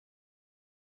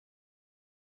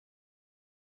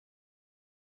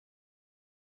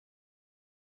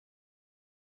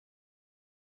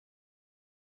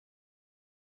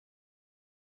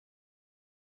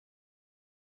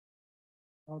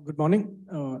Good morning.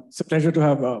 It's a pleasure to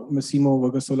have Massimo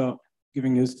Vergassola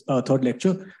giving his third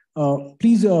lecture.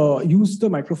 Please use the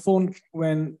microphone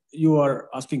when you are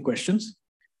asking questions.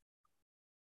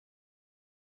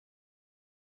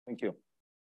 Thank you.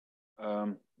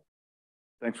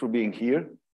 Thanks for being here.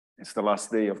 It's the last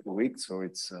day of the week, so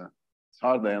it's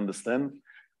hard, I understand.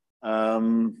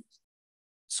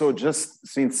 So just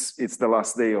since it's the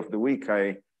last day of the week,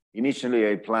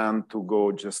 initially I planned to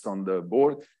go just on the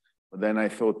board, but then I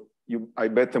thought I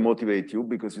better motivate you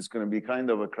because it's going to be kind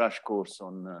of a crash course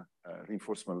on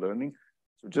reinforcement learning.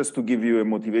 So just to give you a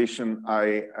motivation,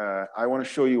 I want to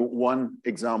show you one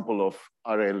example of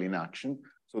RL in action.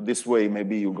 So this way,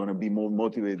 maybe you're going to be more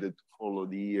motivated to follow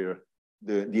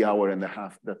the hour and a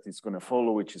half that is going to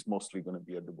follow, which is mostly going to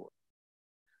be at the board.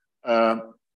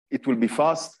 It will be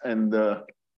fast, and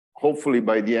hopefully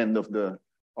by the end of the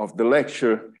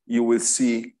lecture, you will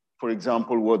see, for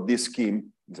example, what this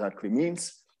scheme exactly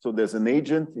means. So there's an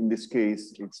agent, in this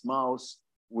case, it's mouse,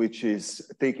 which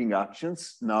is taking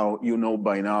actions. Now, you know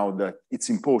by now that it's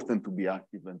important to be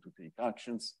active and to take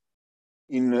actions.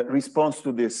 In response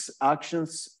to these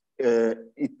actions,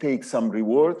 it takes some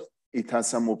reward, it has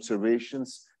some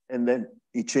observations, and then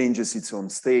it changes its own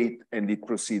state and it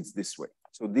proceeds this way.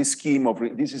 So this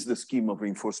is the scheme of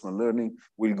reinforcement learning.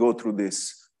 We'll go through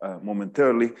this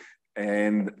momentarily.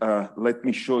 And let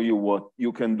me show you what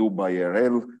you can do by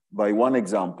RL by one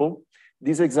example.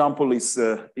 This example is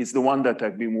the one that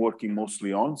I've been working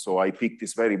mostly on. So I picked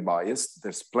this very biased.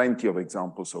 There's plenty of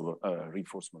examples of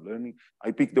reinforcement learning.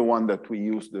 I picked the one that we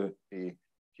used a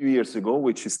few years ago,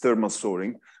 which is thermal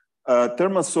soaring.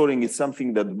 Thermal soaring is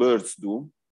something that birds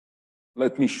do.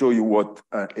 Let me show you what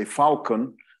a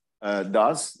falcon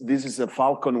does. This is a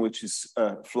falcon which is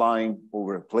flying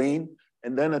over a plane.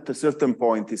 And then at a certain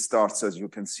point, it starts, as you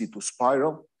can see, to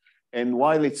spiral. And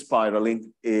while it's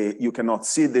spiraling, you cannot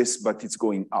see this, but it's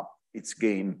going up. It's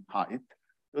gain height.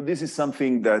 So this is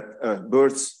something that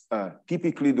birds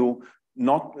typically do.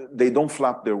 They don't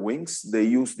flap their wings. They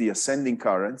use the ascending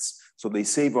currents, so they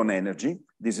save on energy.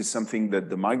 This is something that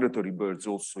the migratory birds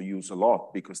also use a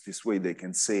lot because this way they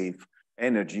can save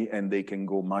energy and they can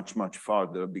go much, much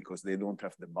farther because they don't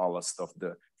have the ballast of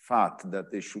the fat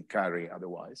that they should carry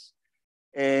otherwise.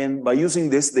 And by using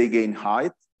this, they gain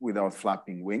height without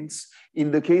flapping wings.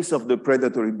 In the case of the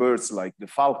predatory birds like the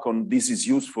falcon, this is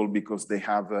useful because they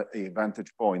have a vantage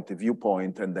point, a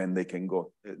viewpoint, and then they can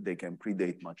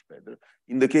predate much better.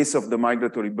 In the case of the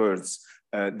migratory birds,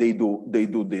 they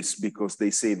do this because they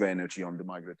save energy on the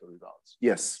migratory routes.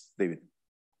 Yes, David.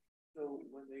 So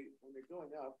when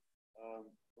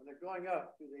they're going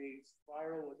up, do they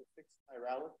spiral with a fixed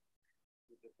chirality?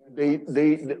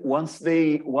 Once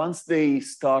they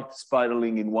start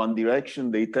spiraling in one direction,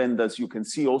 they tend, as you can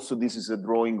see, also this is a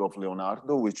drawing of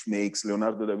Leonardo, which makes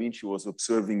Leonardo da Vinci was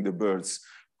observing the birds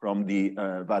from the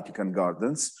Vatican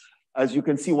Gardens. As you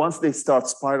can see, once they start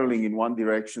spiraling in one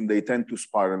direction, they tend to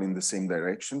spiral in the same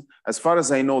direction. As far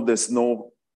as I know, there's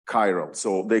no chiral,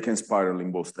 so they can spiral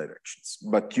in both directions.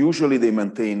 But usually they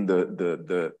maintain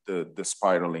the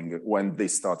spiraling when they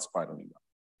start spiraling.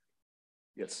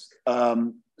 Yes.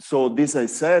 So this I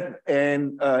said,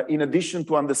 and in addition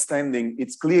to understanding,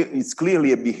 it's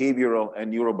clearly a behavioral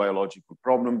and neurobiological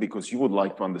problem because you would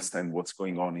like to understand what's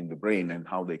going on in the brain and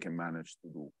how they can manage to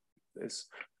do this.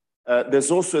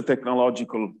 There's also a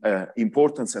technological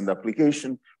importance and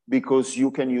application because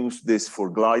you can use this for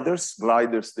gliders.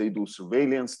 Gliders, they do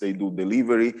surveillance, they do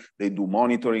delivery, they do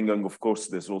monitoring, and of course,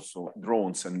 there's also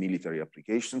drones and military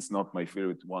applications, not my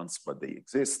favorite ones, but they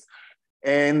exist.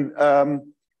 And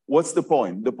what's the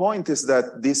point? The point is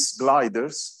that these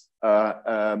gliders,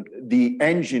 the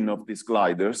engine of these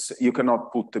gliders, you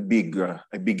cannot put a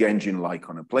big engine like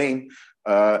on a plane.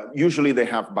 Usually they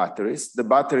have batteries. The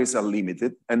batteries are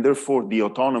limited, and therefore the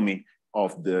autonomy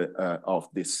of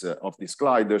these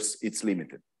gliders, it's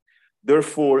limited.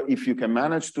 Therefore, if you can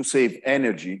manage to save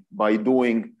energy by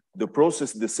doing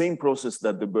the same process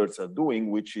that the birds are doing,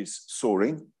 which is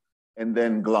soaring, and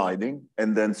then gliding,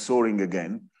 and then soaring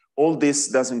again. All this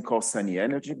doesn't cost any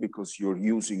energy because you're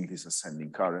using these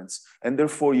ascending currents, and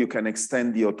therefore you can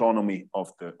extend the autonomy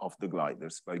of the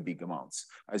gliders by big amounts.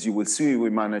 As you will see, we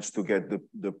managed to get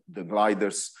the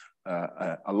gliders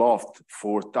aloft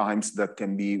for times that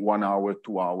can be 1 hour,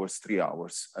 2 hours, 3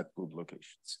 hours at good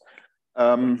locations.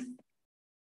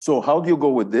 So how do you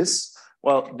go with this?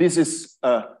 Well, this is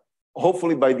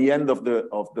hopefully by the end of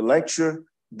the lecture,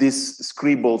 these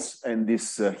scribbles and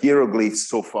these hieroglyphs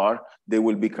so far, they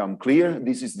will become clear.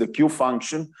 This is the Q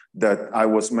function that I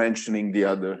was mentioning the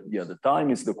other time,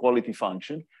 is the quality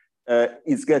function.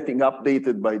 It's getting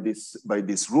updated by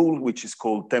this rule, which is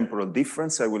called temporal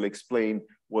difference. I will explain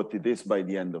what it is by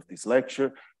the end of this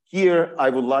lecture. Here, I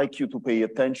would like you to pay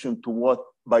attention to what,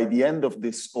 by the end of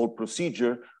this whole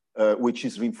procedure, which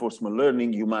is reinforcement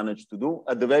learning, you manage to do.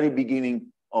 At the very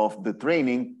beginning of the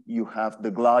training, you have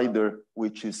the glider,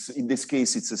 which is, in this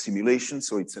case, it's a simulation,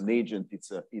 so it's an agent,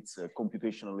 it's a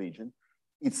computational agent.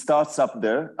 It starts up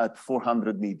there at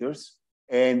 400 meters,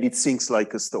 and it sinks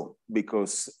like a stone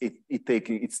because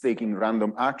it's taking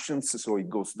random actions, so it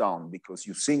goes down because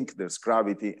you sink, there's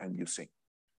gravity, and you sink.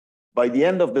 By the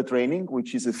end of the training,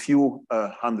 which is a few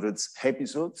hundreds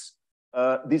episodes,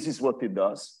 this is what it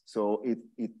does. So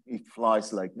it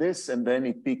flies like this, and then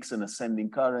it picks an ascending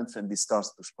current, and it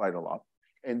starts to spiral up,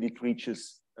 and it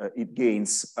reaches, it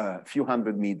gains a few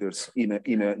hundred meters in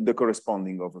the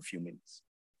corresponding of a few minutes.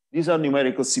 These are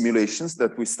numerical simulations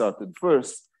that we started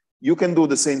first. You can do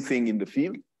the same thing in the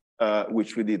field,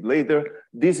 which we did later.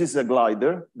 This is a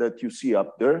glider that you see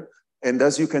up there. And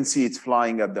as you can see, it's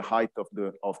flying at the height of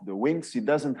the wings. It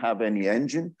doesn't have any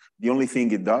engine. The only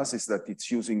thing it does is that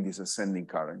it's using these ascending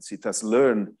currents. It has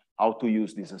learned how to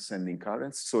use these ascending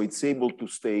currents. So it's able to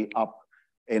stay up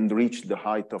and reach the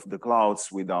height of the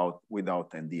clouds without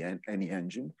any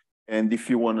engine. And if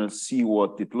you want to see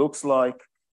what it looks like,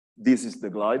 this is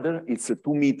the glider. It's a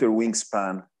 2-meter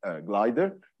wingspan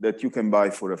glider that you can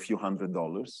buy for a few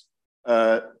 $100s.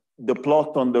 The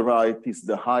plot on the right is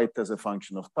the height as a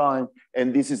function of time,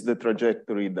 and this is the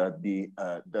trajectory that the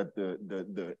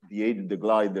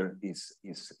glider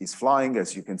is flying.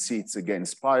 As you can see, it's again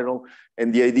spiral,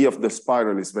 and the idea of the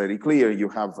spiral is very clear. You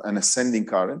have an ascending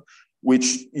current,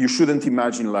 which you shouldn't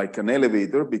imagine like an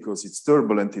elevator because it's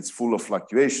turbulent, it's full of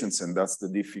fluctuations, and that's the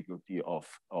difficulty of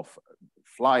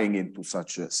flying into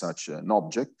such an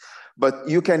object. But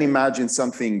you can imagine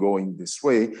something going this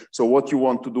way. So what you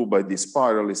want to do by this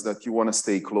spiral is that you want to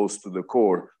stay close to the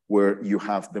core where you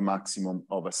have the maximum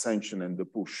of ascension and the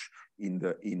push in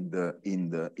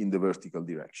the vertical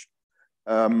direction.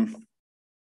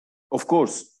 Of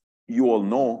course, you all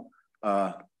know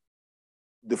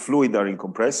the fluid are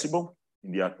incompressible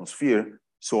in the atmosphere.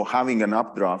 So having an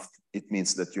updraft, it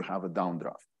means that you have a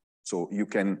downdraft. So you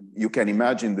can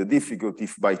imagine the difficulty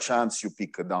if by chance you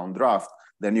pick a downdraft,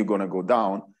 then you're going to go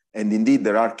down. And indeed,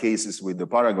 there are cases with the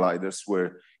paragliders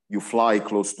where you fly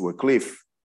close to a cliff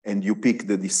and you pick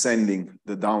the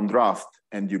downdraft,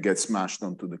 and you get smashed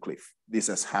onto the cliff. This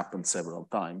has happened several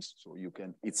times. So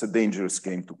it's a dangerous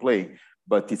game to play,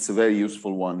 but it's a very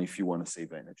useful one if you want to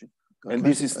save energy. And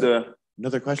this is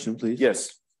another question, please.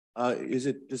 Yes. Is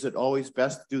it always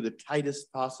best to do the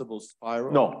tightest possible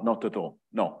spiral? No, not at all.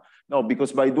 No,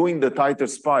 because by doing the tighter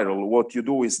spiral, what you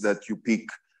do is that you pick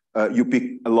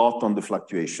a lot on the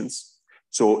fluctuations.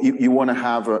 So you want to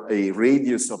have a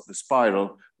radius of the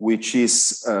spiral which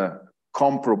is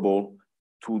comparable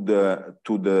to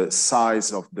the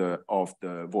size of the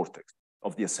vortex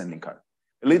of the ascending current.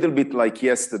 A little bit like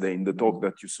yesterday in the talk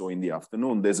that you saw in the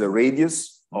afternoon. There's a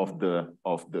radius of the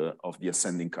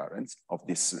ascending currents of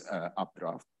this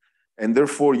updraft, and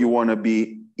therefore you want to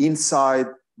be inside,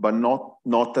 but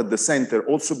not at the center.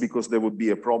 Also because there would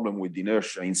be a problem with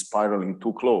inertia in spiraling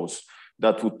too close.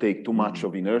 That would take too much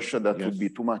of inertia. That would be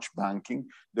too much banking.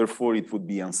 Therefore, it would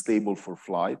be unstable for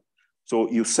flight. So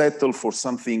you settle for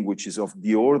something which is of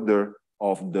the order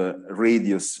of the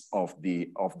radius of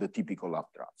the typical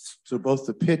updrafts. So both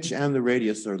the pitch and the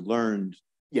radius are learned,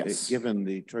 given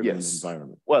the turbulent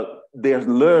environment. Well, they're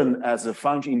learned as a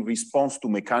function in response to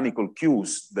mechanical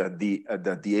cues that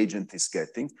the agent is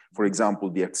getting. For example,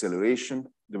 the acceleration,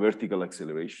 the vertical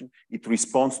acceleration. It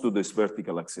responds to this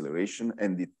vertical acceleration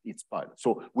and it spirals.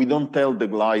 So we don't tell the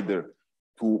glider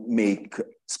to make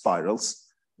spirals.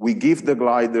 We give the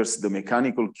gliders the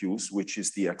mechanical cues, which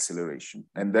is the acceleration.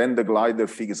 And then the glider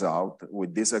figures out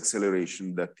with this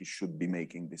acceleration that it should be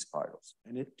making the spirals.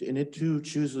 And it too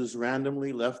chooses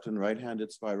randomly left and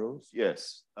right-handed spirals?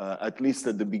 Yes, at least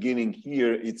at the beginning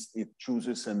here, it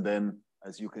chooses, and then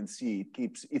as you can see,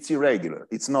 it's irregular.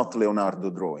 It's not Leonardo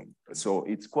drawing. So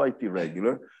it's quite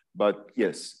irregular, but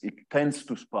yes, it tends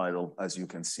to spiral, as you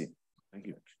can see. Thank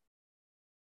you.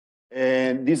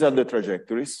 And these are the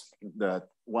trajectories, that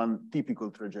one typical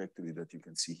trajectory that you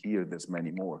can see here. There's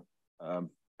many more.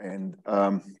 And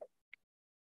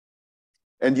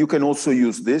you can also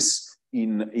use this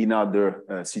in other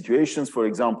situations. For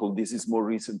example, this is more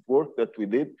recent work that we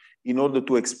did in order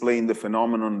to explain the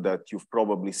phenomenon that you've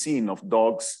probably seen of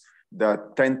dogs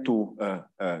that tend to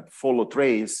follow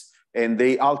trails, and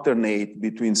they alternate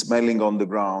between smelling on the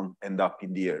ground and up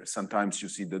in the air. Sometimes you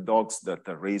see the dogs that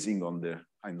are raising on their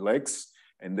hind legs,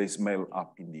 and they smell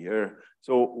up in the air.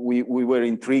 So we were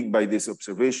intrigued by this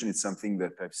observation. It's something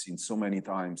that I've seen so many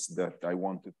times that I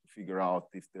wanted to figure out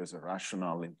if there's a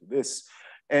rationale into this.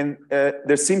 And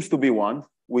there seems to be one,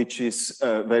 which is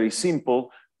very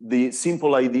simple. The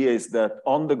simple idea is that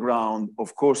on the ground,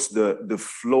 of course, the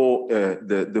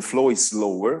flow is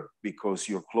slower because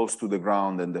you're close to the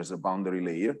ground and there's a boundary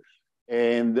layer.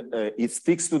 And it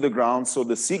sticks to the ground, so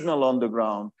the signal on the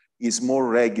ground is more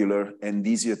regular and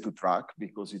easier to track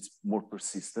because it's more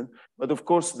persistent. But of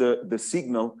course, the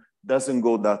signal doesn't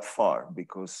go that far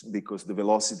because the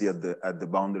velocity at the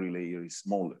boundary layer is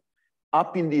smaller.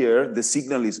 Up in the air, the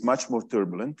signal is much more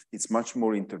turbulent, it's much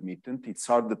more intermittent, it's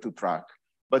harder to track,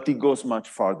 but it goes much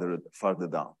farther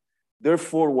down.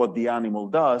 Therefore, what the animal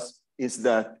does is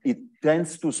that it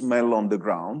tends to smell on the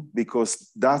ground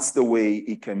because that's the way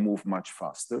it can move much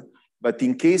faster. But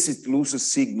in case it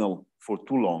loses signal for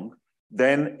too long,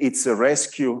 then it's a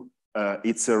rescue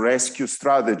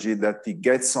strategy that it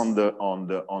gets on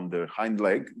the hind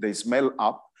leg. They smell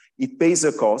up. It pays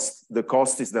a cost. The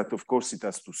cost is that, of course, it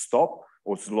has to stop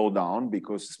or slow down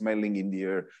because smelling in the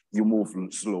air, you move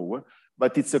slower.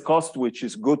 But it's a cost which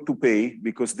is good to pay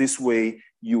because this way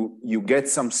you get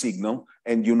some signal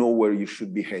and you know where you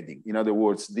should be heading. In other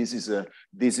words, this is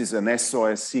an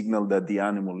SOS signal that the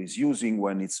animal is using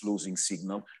when it's losing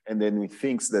signal, and then it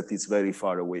thinks that it's very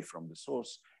far away from the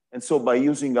source. And so by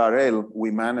using RL,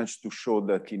 we managed to show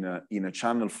that in a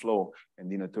channel flow and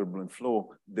in a turbulent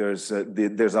flow, there's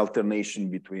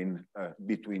alternation between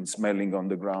smelling on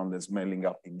the ground and smelling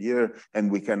up in the air,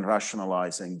 and we can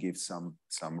rationalize and give some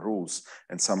rules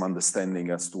and some understanding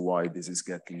as to why this is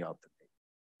getting alternated.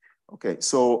 Okay,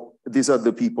 so these are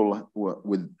the people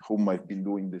with whom I've been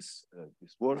doing this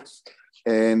works,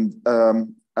 and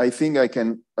I think I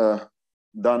can.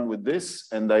 Done with this,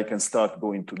 and I can start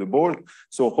going to the board.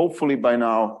 So hopefully by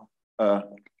now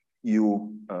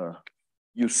you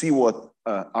see what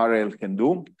RL can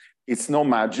do. It's no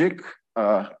magic.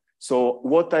 So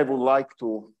what I would like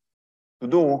to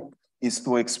do is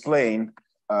to explain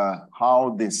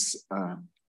how this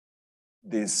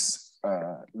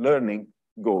learning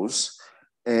goes.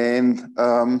 And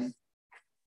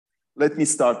let me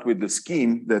start with the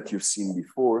scheme that you've seen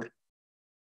before.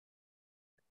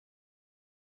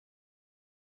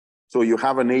 So you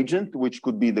have an agent, which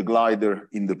could be the glider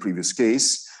in the previous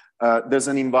case. There's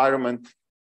an environment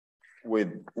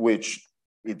with which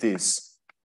it is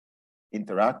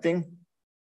interacting.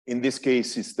 In this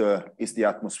case, is the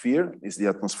atmosphere, is the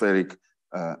atmospheric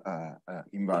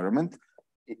environment.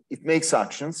 It makes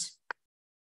actions.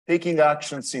 Taking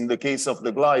actions in the case of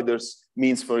the gliders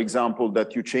means, for example,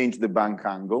 that you change the bank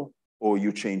angle, or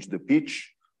you change the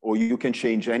pitch, or you can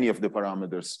change any of the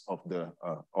parameters of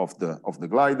the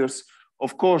gliders.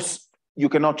 Of course, you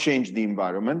cannot change the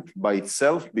environment by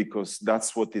itself because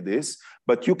that's what it is,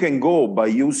 but you can go by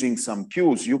using some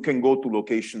cues, you can go to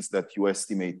locations that you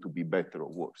estimate to be better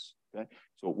or worse, okay?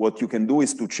 So what you can do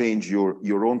is to change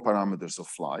your own parameters of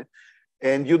flight,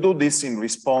 and you do this in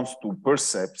response to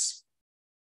percepts.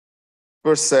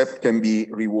 Percept can be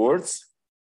rewards.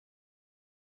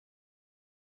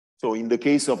 So in the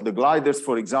case of the gliders,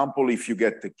 for example, if you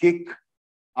get the kick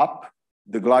up,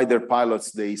 the glider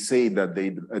pilots, they say that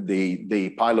they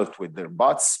pilot with their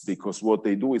butts, because what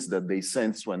they do is that they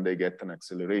sense when they get an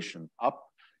acceleration up.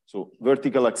 So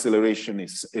vertical acceleration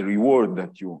is a reward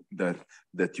that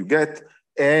you get,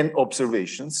 and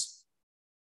observations.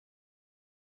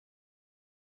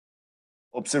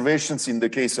 Observations in the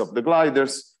case of the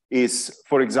gliders is,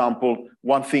 for example,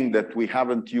 one thing that we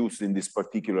haven't used in this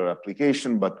particular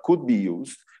application, but could be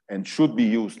used and should be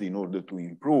used in order to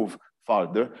improve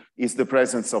further, is the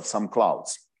presence of some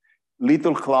clouds.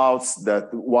 Little clouds,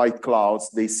 that white clouds,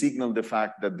 they signal the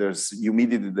fact that there's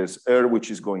humidity, there's air which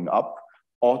is going up,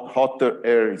 hotter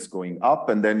air is going up,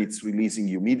 and then it's releasing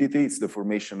humidity. It's the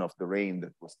formation of the rain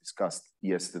that was discussed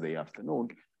yesterday afternoon.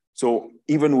 So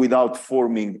even without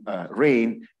forming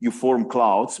rain, you form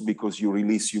clouds because you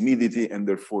release humidity, and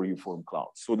therefore you form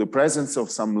clouds. So the presence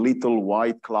of some little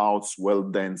white clouds, well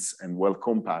dense and well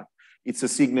compact, it's a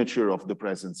signature of the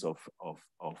presence of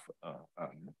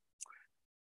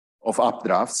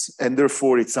updrafts, and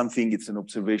therefore it's something, it's an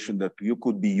observation that you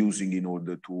could be using in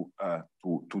order to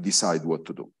decide what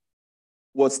to do.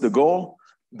 What's the goal?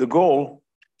 The goal,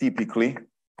 typically,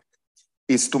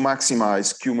 is to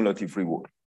maximize cumulative reward.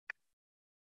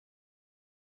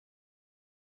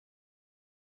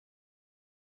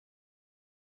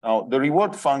 Now, the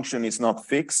reward function is not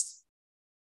fixed.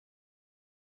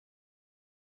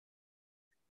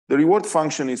 The reward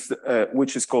function is,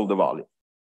 which is called the value.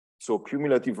 So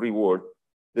cumulative reward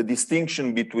the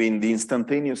distinction between the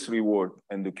instantaneous reward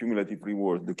and the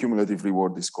cumulative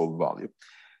reward is called value.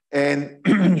 And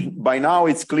by now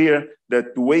it's clear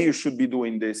that the way you should be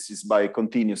doing this is by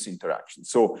continuous interaction.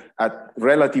 So at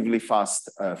relatively fast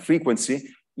frequency,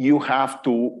 you have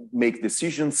to make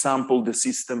decisions, sample the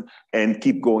system, and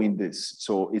keep going this.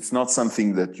 So it's not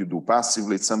something that you do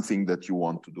passively, it's something that you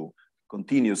want to do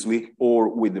continuously or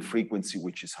with the frequency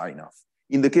which is high enough.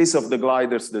 In the case of the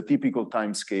gliders, the typical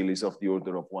time scale is of the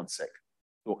order of 1 second.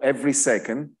 So every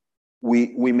second,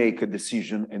 we make a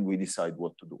decision and we decide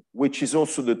what to do, which is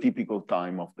also the typical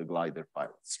time of the glider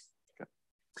pilots.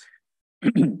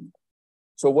 Okay.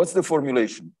 So what's the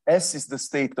formulation? S is the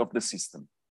state of the system.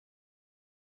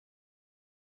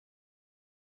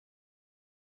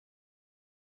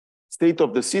 State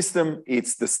of the system,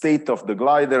 it's the state of the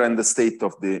glider and the state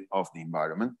of the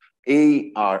environment.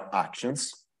 A are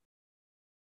actions.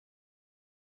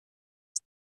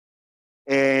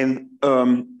 And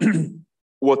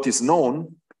what is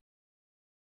known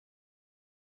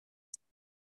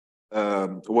are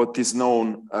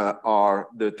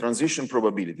the transition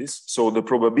probabilities. So the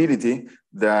probability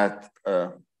that,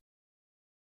 so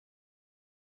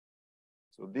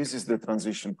this is the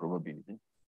transition probability.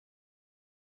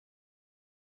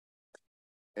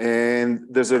 And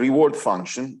there's a reward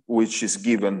function which is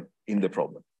given in the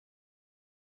problem.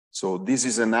 So this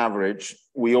is an average.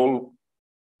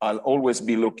 I'll always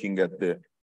be looking at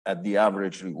the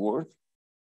average reward.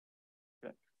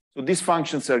 Okay. So these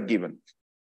functions are given.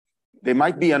 They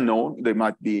might be unknown. They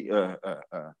might be the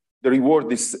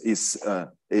reward is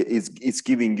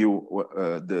giving you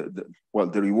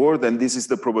the reward, and this is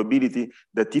the probability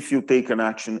that if you take an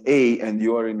action A and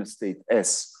you are in a state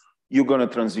S, you're going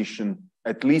to transition.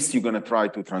 At least you're going to try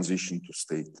to transition to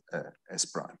state S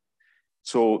prime.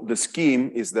 So the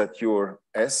scheme is that your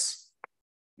S,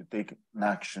 you take an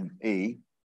action A,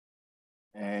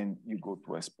 and you go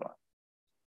to S prime,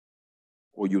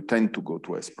 or you tend to go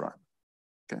to S prime.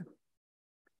 Okay.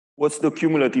 What's the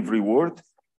cumulative reward?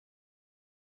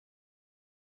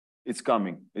 It's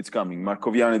coming. It's coming.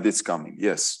 Markovianity is coming.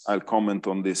 Yes, I'll comment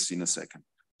on this in a second.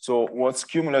 So what's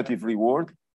cumulative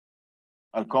reward?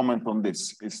 I'll comment on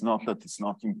this. It's not that it's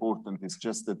not important. It's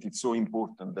just that it's so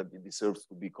important that it deserves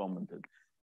to be commented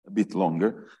a bit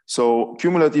longer. So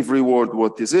cumulative reward,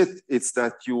 what is it? It's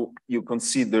that you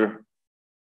consider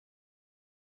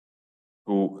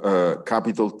to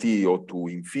capital T or to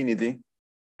infinity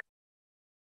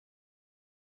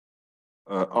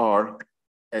are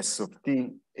S of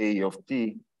T, A of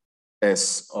T,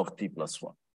 S of T plus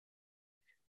 1.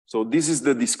 So this is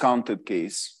the discounted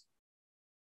case.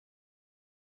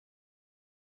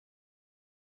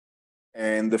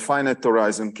 And the finite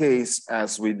horizon case,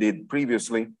 as we did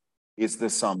previously, is the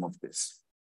sum of this.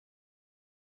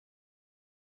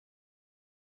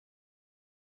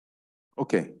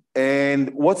 Okay,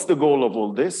 and what's the goal of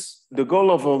all this? The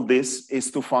goal of all this is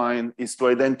to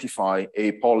identify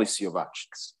a policy of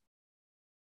actions.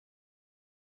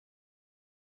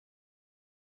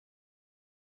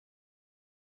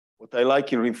 What I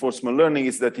like in reinforcement learning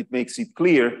is that it makes it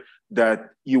clear that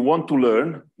you want to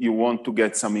learn, you want to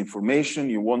get some information,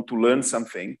 you want to learn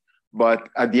something, but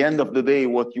at the end of the day,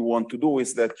 what you want to do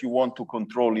is that you want to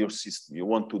control your system, you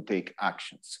want to take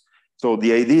actions. So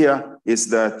the idea is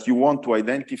that you want to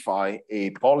identify a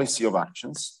policy of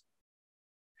actions,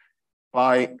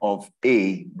 phi of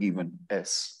A given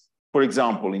S. For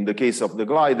example, in the case of the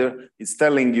glider, it's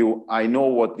telling you, I know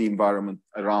what the environment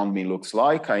around me looks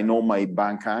like, I know my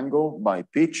bank angle, my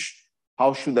pitch.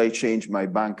 How should I change my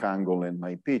bank angle and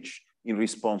my pitch in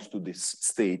response to this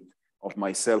state of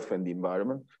myself and the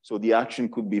environment? So the action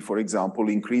could be, for example,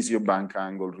 increase your bank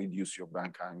angle, reduce your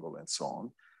bank angle, and so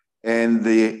on. And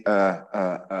the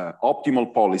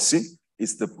optimal policy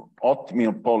is the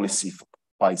optimal policy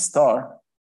phi star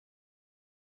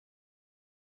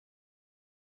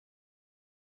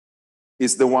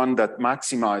is the one that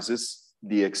maximizes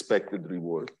the expected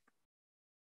reward.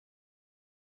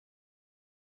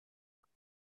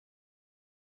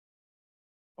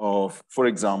 Of, for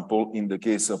example, in the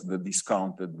case of the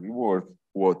discounted reward,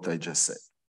 what I just said.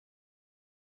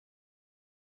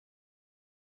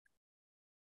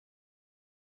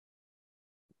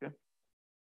 Okay.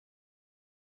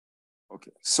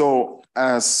 Okay. So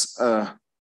as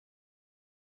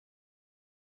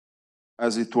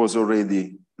it was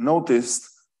already noticed,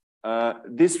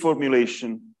 this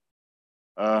formulation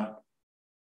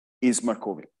is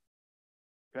Markovian.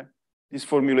 This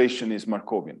formulation is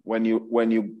Markovian. When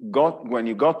you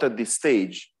got at this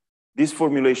stage, this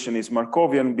formulation is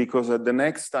Markovian because at the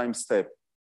next time step,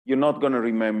 you're not going to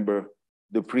remember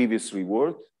the previous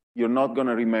reward. you're not going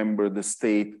to remember the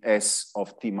state S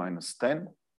of t minus 10.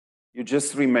 You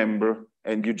just remember,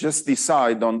 and you just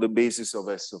decide on the basis of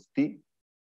S of t,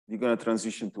 you're going to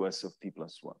transition to S of t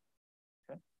plus 1.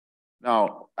 Okay?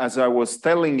 Now, as I was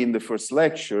telling in the first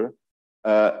lecture,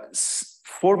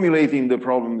 formulating the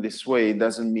problem this way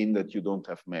doesn't mean that you don't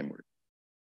have memory.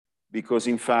 Because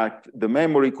in fact, the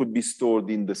memory could be stored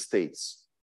in the states.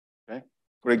 Okay?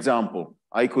 For example,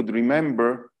 I could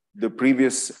remember the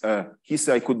previous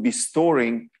history. I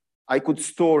could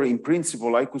store, in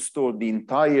principle, I could store the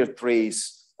entire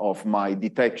trace of my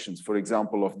detections, for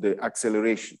example, of the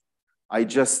acceleration. I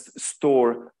just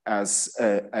store as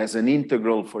an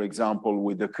integral, for example,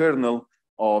 with the kernel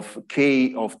of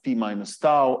k of t minus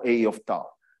tau, a of tau.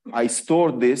 I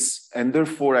store this, and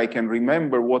therefore I can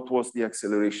remember what was the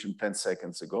acceleration 10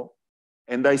 seconds ago.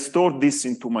 And I store this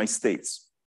into my states,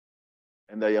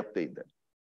 and I update them.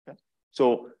 Okay?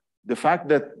 So the fact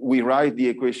that we write the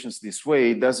equations this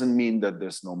way doesn't mean that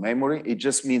there's no memory. It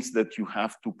just means that you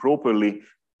have to properly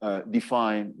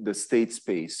define the state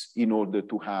space in order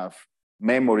to have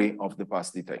memory of the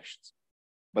past detections.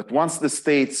 But once the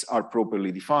states are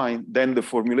properly defined, then the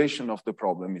formulation of the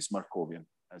problem is Markovian,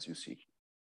 as you see.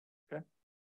 Okay.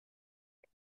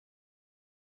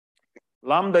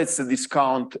 Lambda is the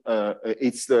discount.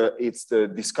 It's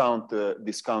the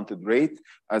discounted rate.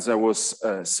 As I was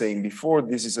saying before,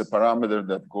 this is a parameter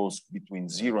that goes between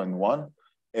 0 and 1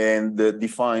 and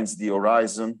defines the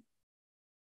horizon.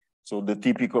 So the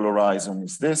typical horizon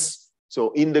is this.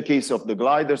 So in the case of the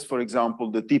gliders, for example,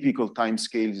 the typical time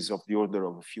scale is of the order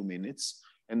of a few minutes.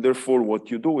 And therefore, what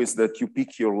you do is that you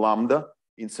pick your lambda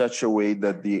in such a way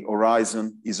that the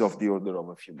horizon is of the order of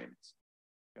a few minutes.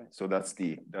 Okay? So that's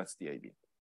the idea.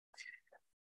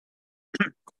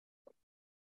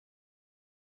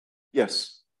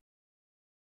 Yes.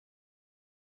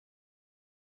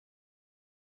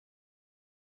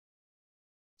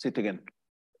 Say it again.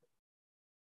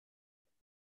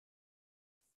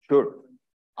 Sure.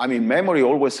 I mean, memory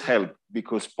always helps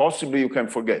because possibly you can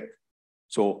forget.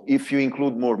 So if you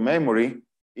include more memory,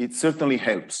 it certainly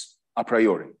helps a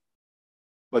priori.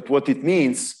 But what it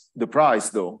means, the price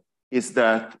though, is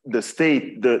that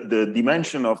the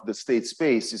dimension of the state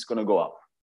space is going to go up.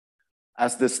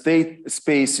 As the state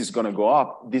space is going to go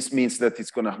up, this means that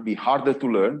it's going to be harder to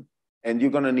learn, and you're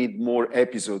going to need more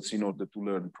episodes in order to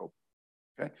learn properly.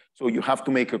 Okay? So you have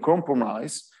to make a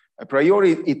compromise. A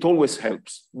priori, it always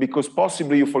helps because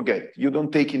possibly you forget. You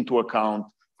don't take into account,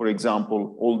 for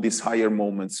example, all these higher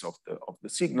moments of the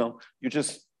signal. You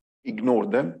just ignore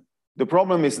them. The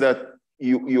problem is that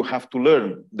you have to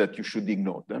learn that you should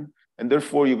ignore them, and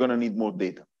therefore you're going to need more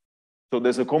data. So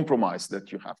there's a compromise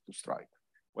that you have to strike.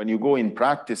 When you go in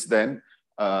practice, then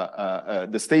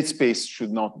the state space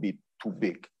should not be too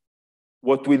big.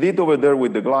 What we did over there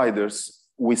with the gliders,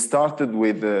 we started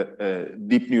with a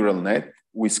deep neural net.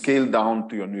 We scaled down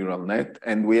to a neural net,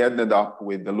 and we ended up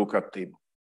with the lookup table.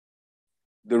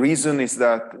 The reason is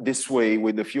that this way,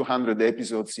 with a few hundred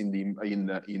episodes in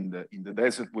the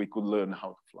desert, we could learn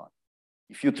how to fly.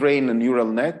 If you train a neural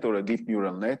net or a deep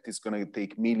neural net, it's going to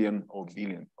take million or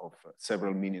billion of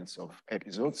several millions of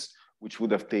episodes, which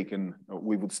would have taken.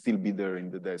 We would still be there in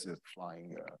the desert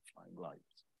flying gliders.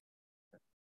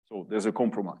 So there's a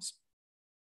compromise.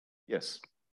 Yes.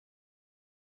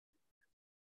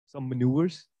 Some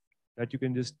maneuvers that you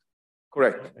can just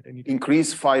correct.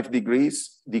 Increase 5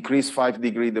 degrees, decrease 5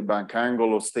 degrees the bank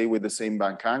angle, or stay with the same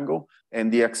bank angle,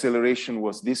 and the acceleration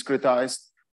was discretized.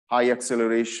 High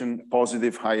acceleration,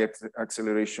 positive, high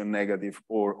acceleration, negative,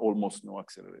 or almost no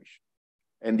acceleration.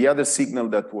 And the other signal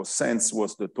that was sensed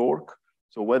was the torque.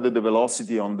 So whether the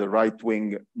velocity on the right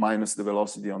wing minus the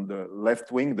velocity on the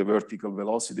left wing, the vertical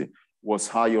velocity, was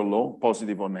high or low,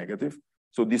 positive or negative.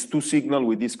 So these two signals,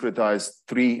 we discretized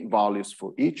 3 values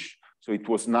for each. So it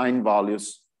was 9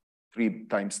 values, 3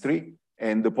 times 3.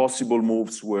 And the possible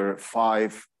moves were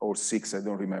 5 or 6, I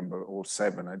don't remember, or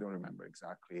 7, I don't remember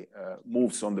exactly,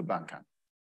 moves on the bank end.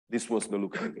 This was the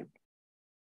lookup table.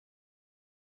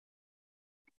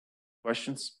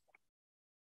 Questions?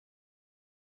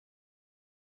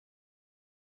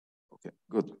 Okay,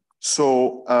 good.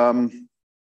 So,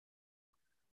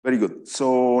 very good.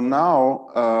 So now,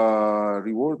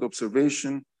 reward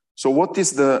observation. So what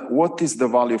is the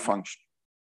value function?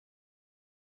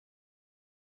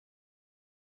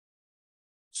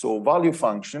 So value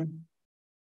function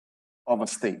of a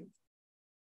state.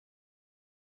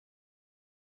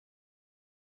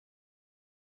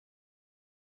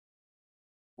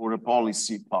 For a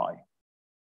policy pi.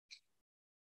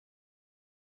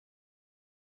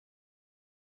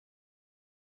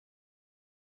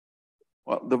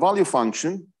 Well, the value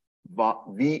function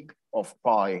V of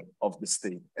pi of the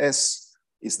state S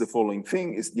is the following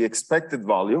thing, is the expected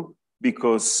value,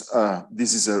 because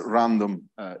this is a random,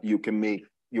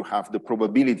 you have the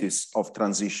probabilities of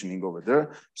transitioning over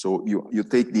there. So you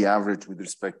take the average with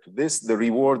respect to this. The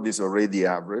reward is already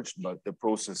averaged, but the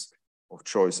process of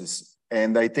choices.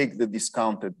 And I take the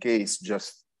discounted case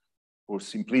just for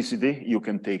simplicity. You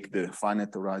can take the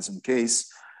finite horizon case.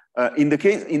 In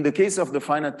the case of the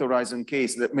finite horizon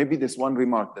case, that maybe there's one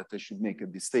remark that I should make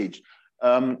at this stage.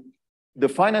 The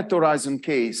finite horizon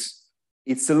case,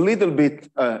 it's a little bit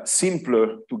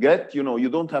simpler to get. You know, you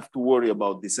don't have to worry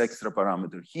about this extra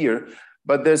parameter here,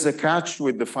 but there's a catch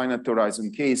with the finite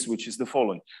horizon case, which is the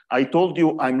following. I told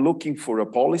you I'm looking for a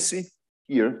policy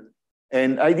here,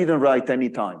 and I didn't write any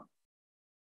time.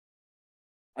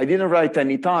 I didn't write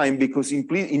any time because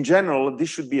in general, this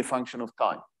should be a function of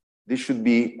time. This should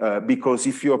be, because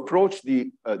if you approach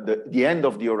the end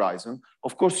of the horizon,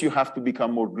 of course you have to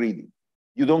become more greedy.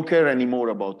 You don't care anymore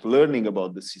about learning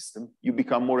about the system. You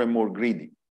become more and more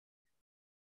greedy.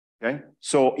 Okay?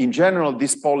 So in general,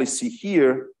 this policy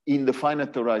here in the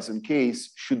finite horizon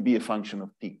case should be a function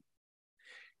of t.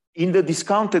 In the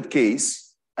discounted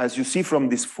case, as you see from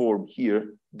this form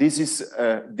here, this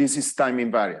is time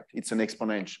invariant. It's an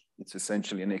exponential. It's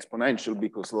essentially an exponential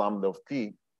because lambda of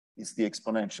t is the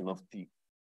exponential of t.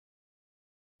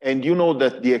 And you know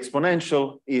that the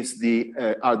exponential is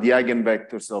are the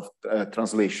eigenvectors of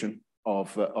translation,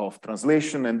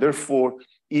 and therefore,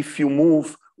 if you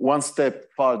move one step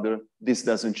further, this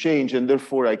doesn't change, and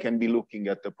therefore I can be looking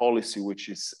at the policy which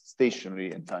is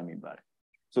stationary and time invariant.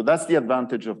 So that's the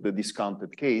advantage of the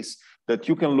discounted case, that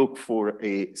you can look for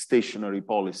a stationary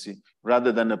policy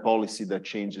rather than a policy that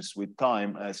changes with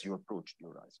time as you approach the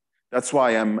horizon. That's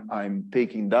why I'm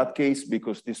taking that case,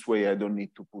 because this way I don't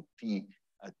need to put t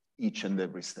at each and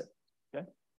every step. Okay.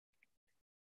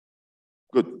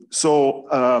 Good. So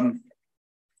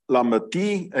lambda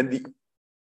t and the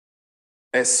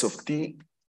s of t,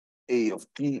 a of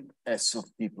t, s of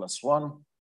t plus 1,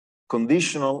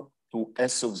 conditional to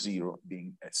s of 0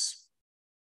 being s.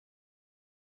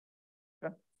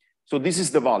 Okay. So this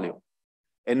is the value.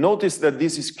 And notice that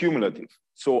this is cumulative.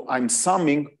 So I'm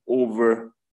summing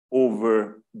over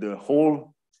the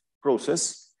whole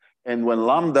process. And when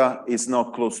lambda is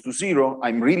not close to 0,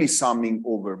 I'm really summing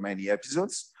over many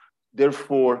episodes.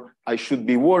 Therefore, I should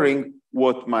be worrying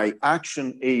what my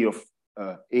action a of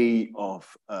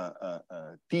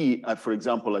t, for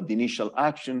example, at the initial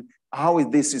action, how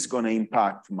this is going to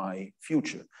impact my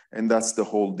future. And that's the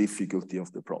whole difficulty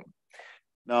of the problem.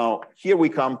 Now, here we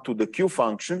come to the Q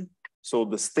function. So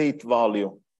the state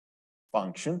value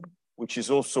function, which is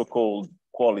also called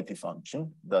quality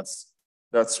function.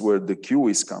 That's where the Q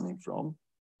is coming from.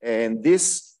 And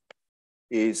this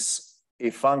is a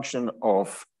function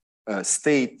of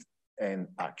state and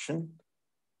action.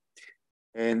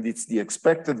 And it's the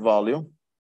expected value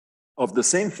of the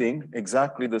same thing,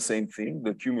 exactly the same thing,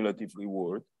 the cumulative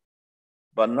reward.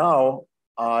 But now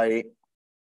I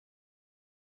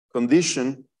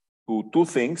condition to two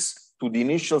things, to the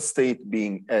initial state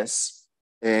being S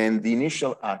and the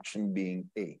initial action being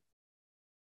A.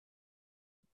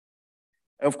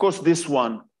 And of course, this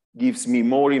one gives me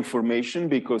more information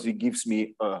because it gives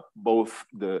me both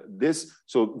this.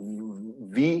 So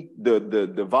V,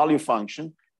 the value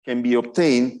function, can be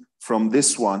obtained from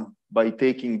this one by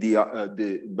taking the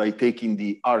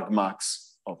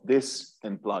argmax of this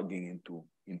and plugging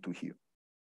into here.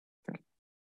 Okay.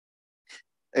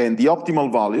 And the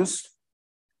optimal values,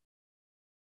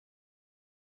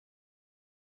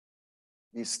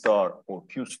 E star or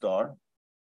Q star,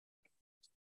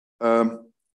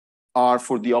 are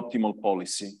for the optimal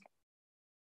policy.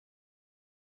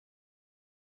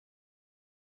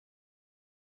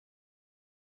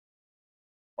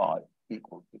 Pi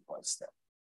equal to pi step.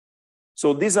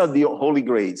 So these are the holy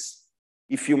grails.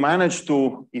 If you manage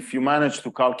to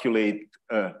calculate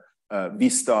V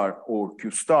star or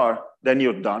Q star, then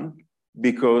you're done,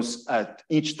 because at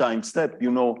each time step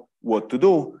you know what to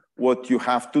do. What you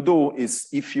have to do is,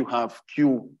 if you have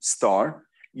Q star,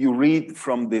 you read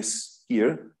from this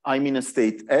here. I'm in a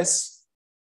state S.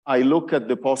 I look at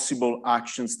the possible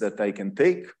actions that I can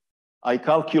take. I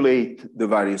calculate the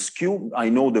various Q. I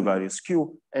know the various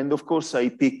Q. And of course, I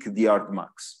pick the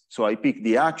argmax. So I pick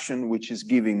the action which is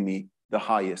giving me the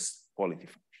highest quality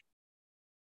function.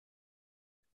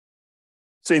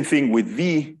 Same thing with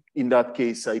V. In that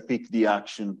case, I pick the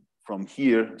action from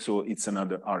here. So it's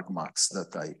another argmax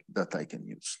that I can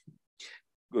use.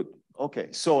 Good. Okay.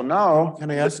 So now,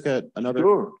 can I ask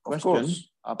another question?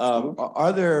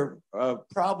 Are there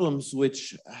problems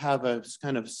which have a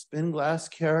kind of spin glass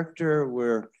character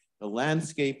where the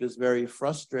landscape is very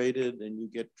frustrated and you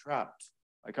get trapped.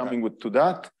 Coming to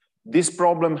that, this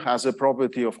problem has a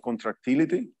property of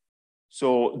contractility.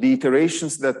 So the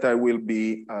iterations that I will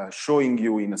be showing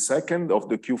you in a second of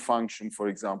the Q function, for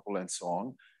example, and so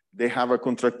on, they have a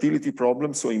contractility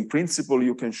problem. So in principle,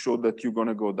 you can show that you're going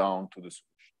to go down to the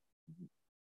solution.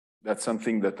 That's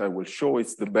something that I will show.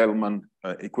 It's the Bellman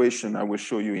equation. I will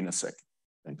show you in a second.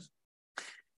 Thanks.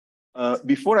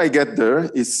 Before I get there,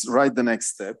 it's right the next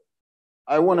step.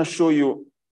 I want to show you,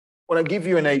 I want to give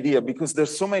you an idea because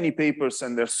there's so many papers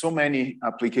and there's so many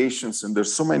applications and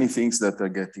there's so many things that are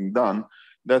getting done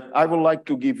that I would like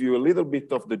to give you a little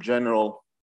bit of the general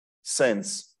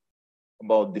sense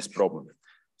about this problem.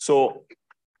 So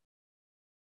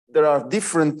there are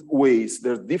different ways,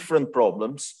 there are different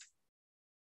problems.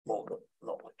 Model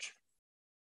knowledge.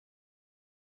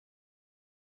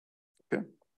 Okay.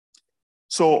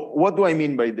 So what do I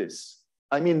mean by this?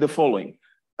 I mean the following.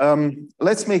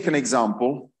 Let's make an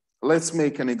example. Let's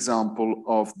make an example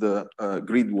of the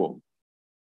grid wall.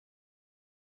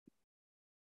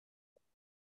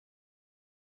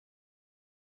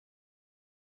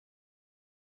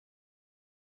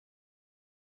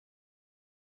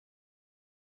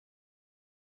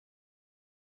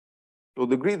 So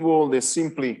the grid wall is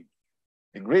simply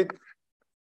a grid.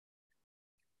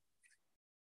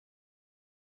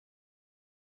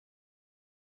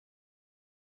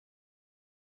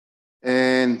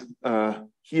 And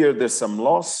here there's some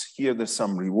loss, here there's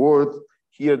some reward,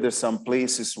 here there's some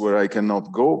places where I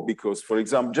cannot go because, for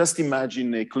example, just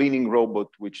imagine a cleaning robot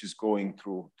which is going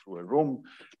through a room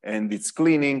and it's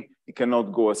cleaning, it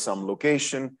cannot go at some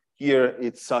location. Here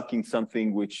it's sucking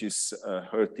something which is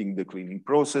hurting the cleaning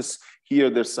process. Here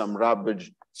there's some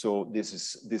rubbish, so this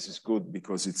is good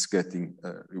because it's getting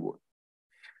reward.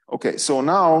 Okay, so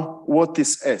now what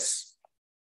is S?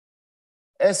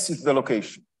 S is the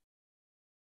location.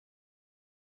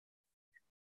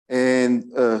 And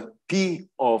P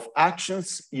of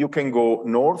actions, you can go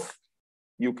north,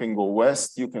 you can go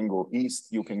west, you can go east,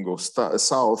 you can go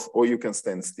south, or you can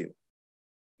stand still.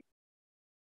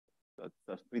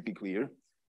 That's pretty clear.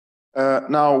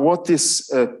 Now, what is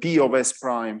P of S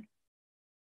prime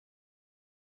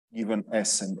given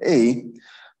S and A?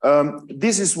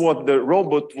 This is what the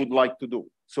robot would like to do.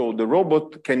 So the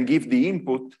robot can give the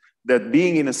input that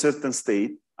being in a certain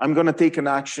state, I'm going to take an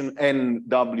action N,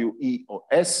 W, E, or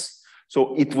S.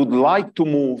 So it would like to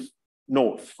move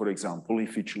north, for example,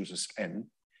 if it chooses N.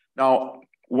 Now,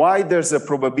 why there's a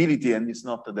probability and it's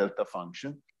not a delta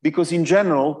function? Because in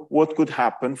general, what could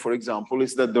happen, for example,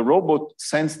 is that the robot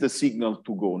sends the signal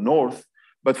to go north,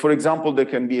 but for example, there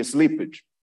can be a slippage,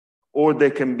 or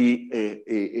there can be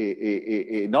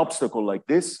an obstacle like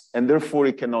this, and therefore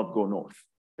it cannot go north.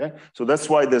 Okay? So that's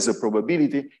why there's a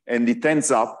probability, and it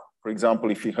ends up, for example,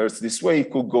 if it hurts this way,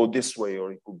 it could go this way,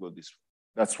 or it could go this way.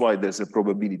 That's why there's a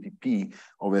probability P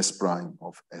of S prime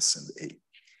of S and A.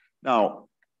 Now,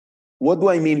 what do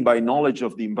I mean by knowledge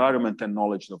of the environment and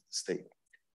knowledge of the state?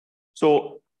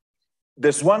 So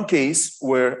there's one case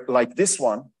where, like this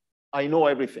one, I know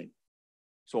everything.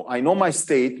 So I know my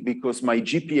state because my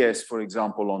GPS, for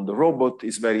example, on the robot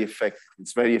is very effective,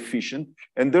 it's very efficient,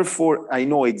 and therefore I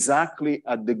know exactly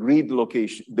at the grid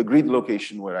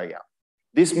location where I am.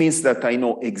 This means that I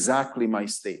know exactly my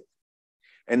state.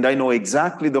 And I know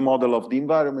exactly the model of the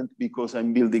environment because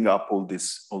I'm building up all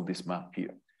this map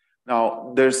here.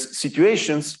 Now, there's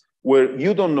situations where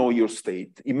you don't know your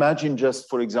state. Imagine just,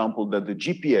 for example, that the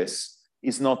GPS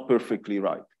is not perfectly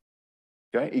right.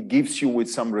 Okay? It gives you with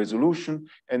some resolution,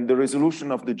 and the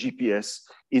resolution of the GPS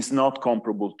is not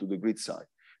comparable to the grid side.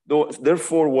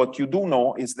 Therefore, what you do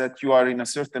know is that you are in a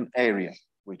certain area,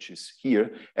 which is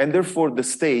here, and therefore the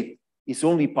state is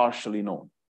only partially known.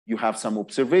 You have some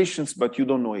observations, but you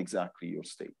don't know exactly your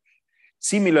state.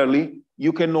 Similarly,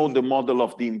 you can know the model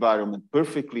of the environment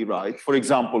perfectly right. For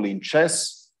example, in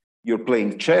chess, you're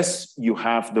playing chess, you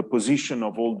have the position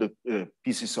of all the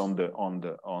pieces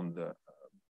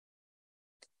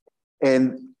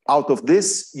and out of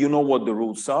this, you know what the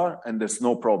rules are, and there's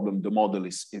no problem, the model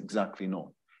is exactly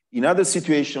known. In other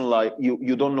situations, like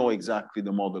you don't know exactly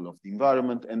the model of the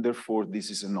environment, and therefore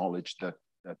this is a knowledge that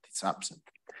is absent.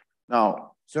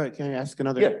 Now, sorry, can I ask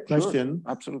another question?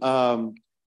 Sure. Absolutely.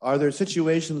 Are there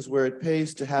situations where it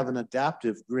pays to have an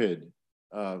adaptive grid,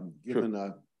 given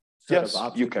a set of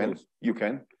obstacles? You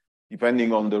can.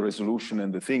 Depending on the resolution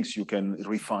and the things, you can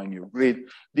refine your grid.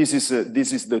 This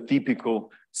is the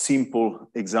typical simple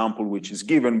example which is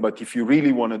given. But if you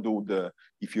really want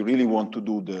to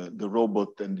do the robot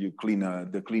and you clean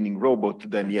the cleaning robot,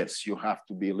 then yes, you have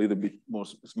to be a little bit more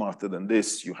smarter than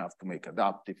this. You have to make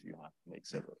adaptive. You have to make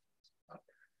several.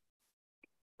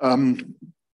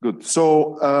 Good.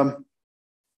 So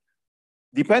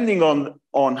depending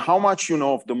on how much you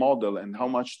know of the model and how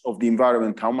much of the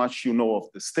environment, how much you know of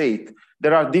the state,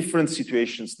 there are different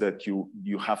situations that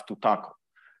you have to tackle.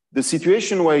 The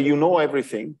situation where you know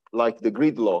everything, like the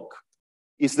gridlock,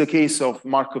 is the case of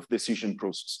Markov decision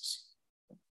processes,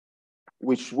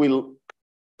 which we'll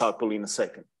tackle in a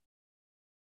second.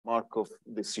 Markov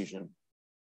decision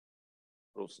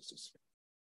processes.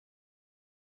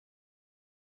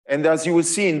 And as you will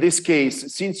see in this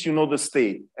case, since you know the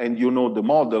state and you know the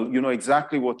model, you know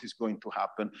exactly what is going to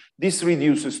happen. This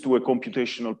reduces to a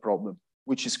computational problem,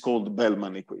 which is called the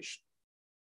Bellman equation.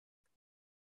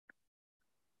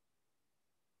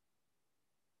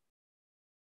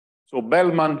 So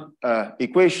Bellman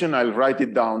equation, I'll write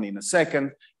it down in a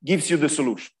second, gives you the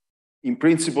solution. In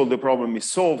principle, the problem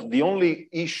is solved. The only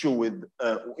issue with,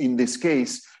 in this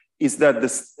case, is that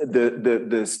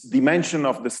the dimension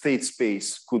of the state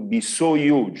space could be so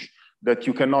huge that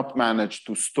you cannot manage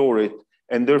to store it,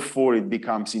 and therefore it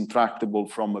becomes intractable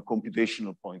from a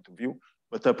computational point of view.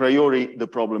 But a priori, the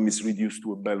problem is reduced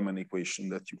to a Bellman equation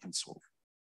that you can solve.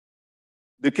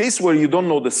 The case where you don't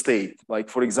know the state, like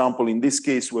for example, in this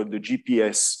case where the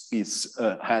GPS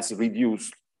has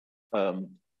reduced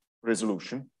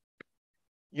resolution,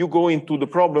 you go into the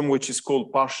problem which is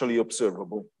called partially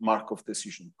observable Markov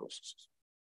decision processes.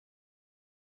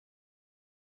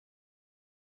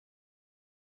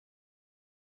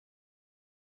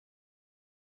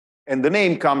 And the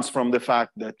name comes from the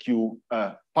fact that you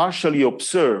partially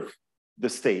observe the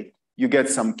state. You get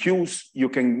some cues. You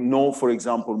can know, for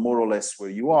example, more or less where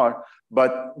you are,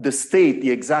 but the state, the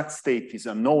exact state is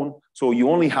unknown. So you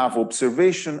only have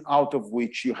observation out of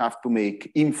which you have to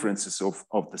make inferences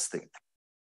of the state.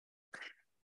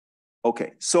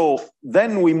 Okay, so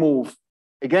then we move.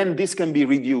 Again, this can be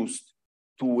reduced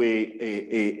to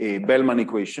a Bellman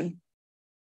equation.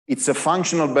 It's a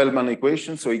functional Bellman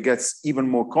equation, so it gets even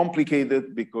more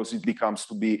complicated because it becomes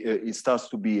to be, it starts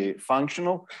to be a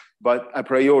functional, but a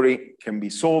priori can be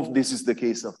solved. This is the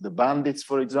case of the bandits,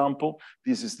 for example.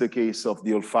 This is the case of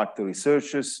the olfactory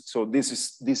searches. So this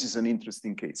is an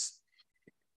interesting case.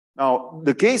 Now,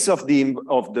 the case of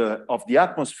the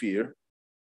atmosphere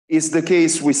is the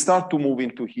case we start to move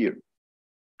into here.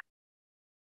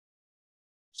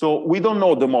 So we don't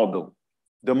know the model.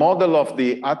 The model of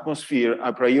the atmosphere,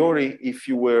 a priori, if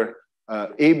you were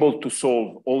able to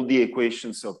solve all the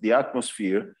equations of the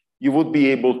atmosphere, you would be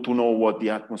able to know what the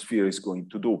atmosphere is going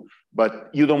to do. But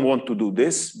you don't want to do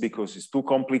this because it's too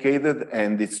complicated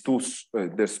and it's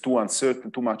there's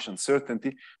too much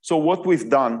uncertainty. So what we've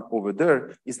done over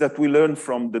there is that we learn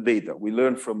from the data. We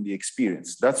learn from the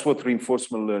experience. That's what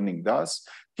reinforcement learning does.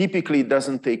 Typically, it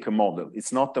doesn't take a model.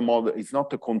 It's not a model. It's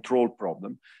not a control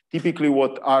problem. Typically,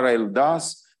 what RL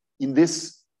does in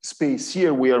this space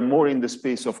here, we are more in the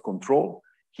space of control.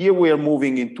 Here, we are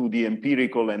moving into the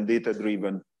empirical and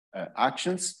data-driven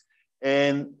actions.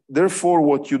 And therefore,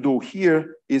 what you do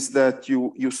here is that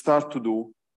you start to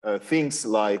do things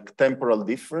like temporal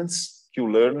difference, Q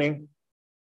learning,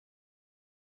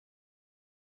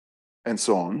 and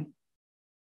so on.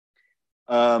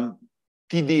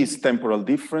 TD is temporal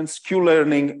difference. Q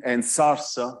learning and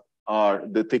SARSA are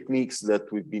the techniques that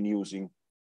we've been using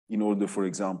in order, for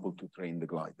example, to train the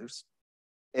gliders.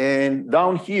 And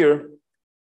down here,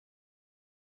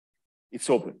 it's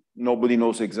open. Nobody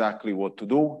knows exactly what to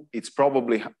do. It's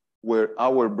probably where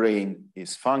our brain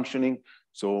is functioning.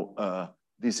 So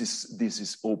this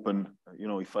is open. You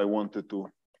know, if I wanted to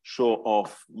show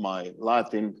off my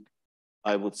Latin,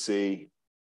 I would say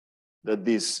that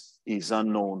this is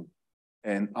unknown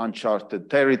and uncharted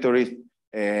territory.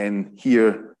 And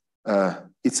here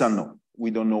it's unknown.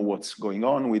 We don't know what's going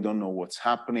on. We don't know what's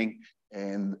happening.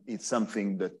 And it's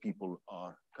something that people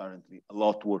are currently a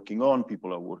lot working on.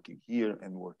 People are working here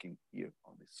and working here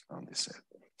on this side.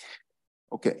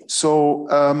 Okay, so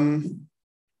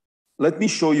let me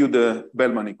show you the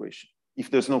Bellman equation,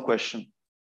 if there's no question.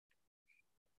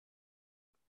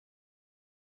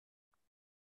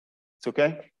 It's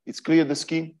okay? It's clear, the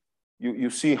scheme?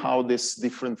 You see how these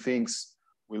different things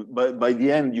will, by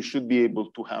the end, you should be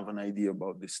able to have an idea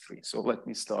about this tree. So let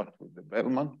me start with the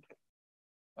Bellman.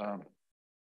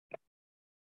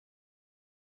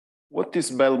 What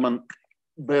is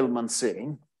Bellman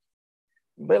saying?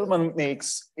 Bellman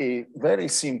makes a very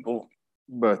simple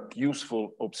but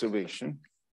useful observation.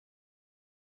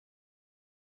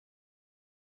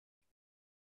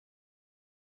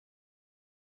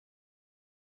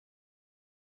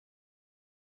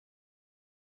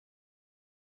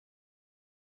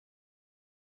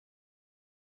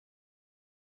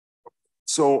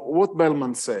 So what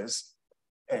Bellman says,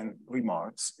 and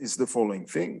remarks is the following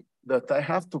thing, that I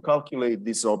have to calculate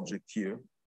this object here.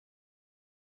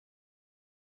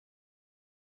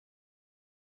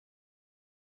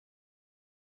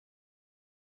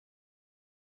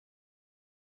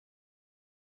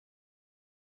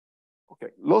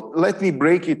 Okay, let me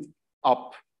break it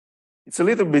up. It's a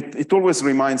little bit, it always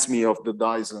reminds me of the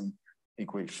Dyson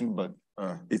equation, but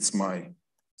it's my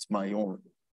own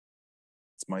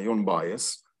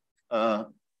bias.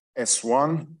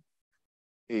 S1,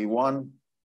 A1,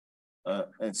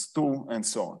 S2, and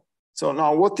so on. So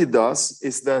now what it does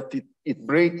is that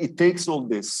it takes all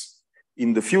this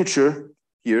in the future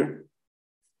here.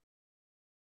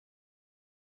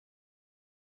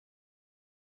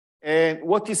 And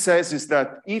what it says is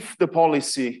that if the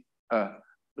policy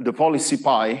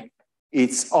pi,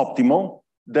 it's optimal,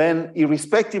 then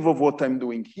irrespective of what I'm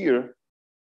doing here,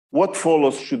 what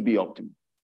follows should be optimal,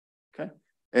 okay?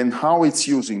 And how it's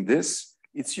using this?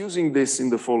 It's using this in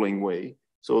the following way.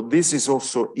 So this is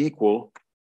also equal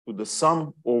to the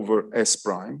sum over S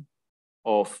prime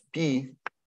of P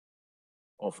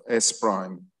of S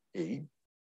prime A.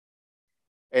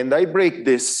 And I break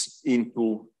this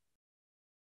into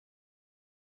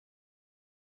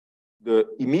the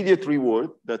immediate reward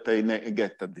that I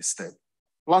get at this step,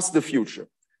 plus the future.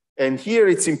 And here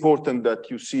it's important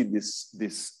that you see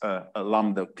this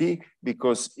lambda t,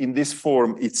 because in this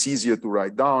form, it's easier to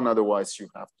write down. Otherwise, you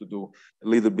have to do a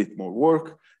little bit more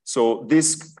work. So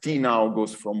this t now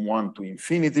goes from 1 to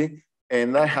infinity.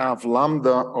 And I have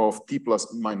lambda of t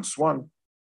plus minus 1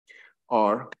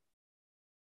 r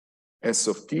s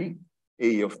of t,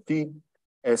 a of t,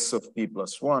 s of t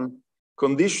plus 1,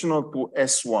 conditional to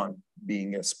S1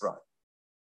 being S prime.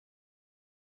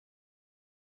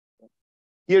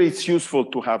 Here it's useful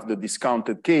to have the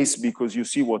discounted case because you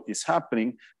see what is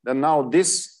happening. Then now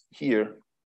this here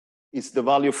is the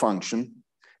value function,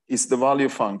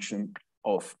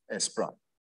 of S prime.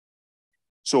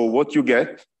 So what you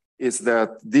get is that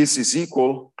this is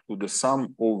equal to the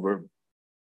sum over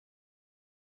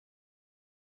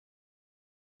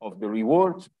of the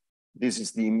reward. This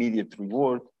is the immediate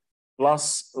reward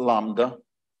plus lambda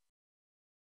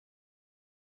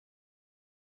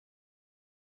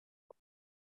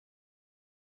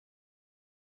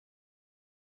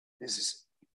this is.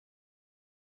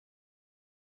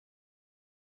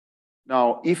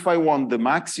 Now, if I want the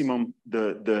maximum,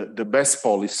 the best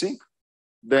policy,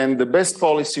 then the best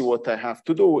policy, what I have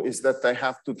to do is that I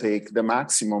have to take the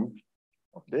maximum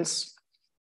of this.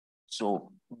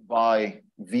 So by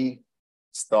V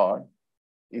star,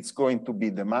 it's going to be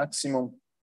the maximum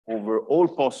over all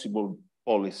possible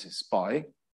policies pi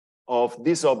of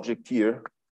this object here,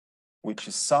 which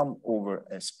is sum over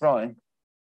S prime,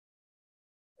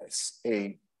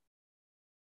 SA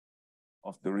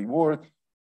of the reward,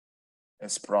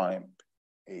 S prime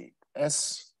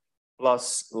AS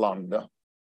plus lambda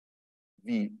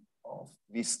V of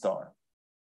V star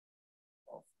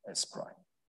of S prime.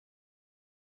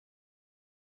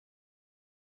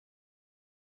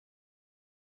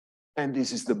 And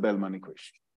this is the Bellman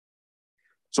equation.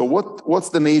 So what's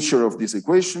the nature of this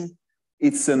equation?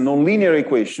 It's a nonlinear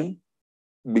equation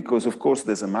because, of course,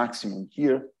 there's a maximum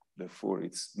here. Therefore,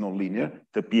 it's nonlinear.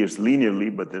 It appears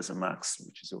linearly, but there's a max,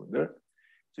 which is over there.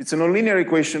 So it's a nonlinear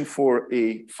equation for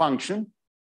a function,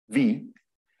 V,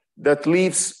 that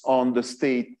lives on the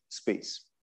state space.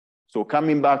 So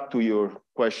coming back to your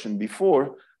question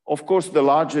before, of course, the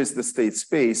larger is the state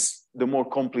space, the more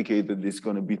complicated it's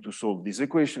going to be to solve this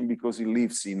equation because it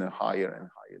lives in a higher and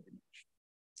higher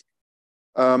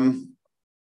dimension.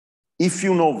 If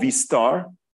you know V star,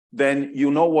 then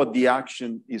you know what the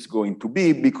action is going to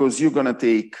be because you're going to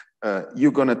take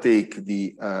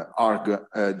the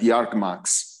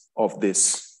argmax of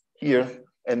this here,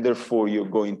 and therefore you're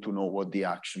going to know what the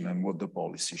action and what the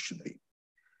policy should be.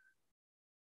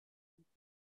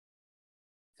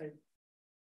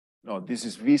 No, this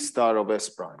is V star of S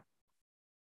prime.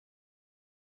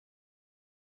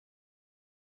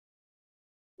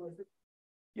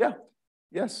 Yeah,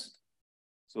 yes.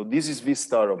 So this is V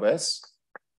star of S.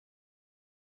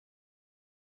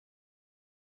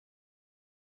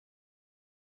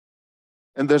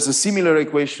 And there's a similar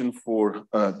equation for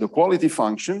the quality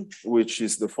function, which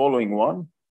is the following one.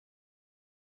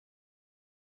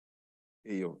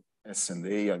 A of S and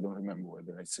A, I don't remember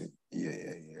whether I said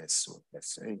S or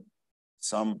SA.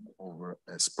 Sum over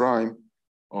S prime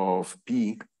of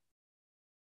P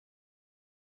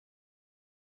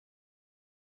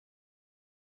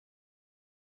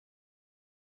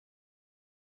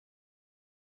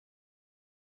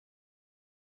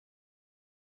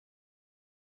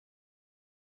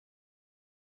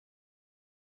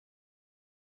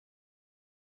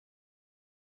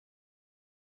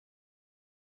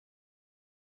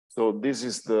So this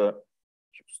is the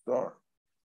Q star.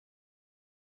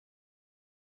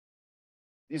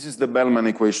 This is the Bellman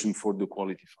equation for the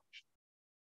quality function.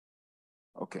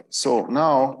 Okay, so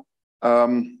now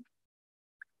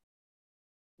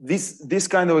this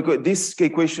kind of this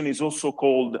equation is also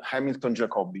called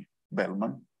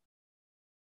Hamilton-Jacobi-Bellman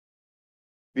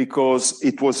because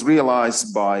it was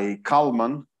realized by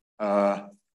Kalman a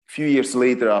few years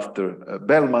later after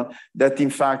Bellman that in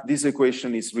fact this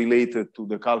equation is related to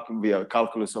the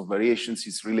calculus of variations,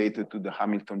 is related to the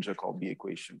Hamilton-Jacobi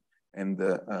equation and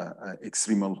the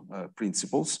extremal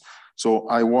principles. So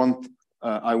I won't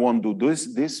do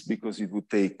this because it would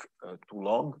take too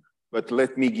long, but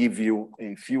let me give you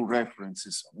a few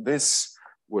references on this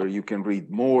where you can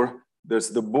read more. There's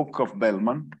the book of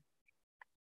Bellman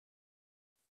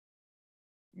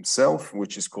himself,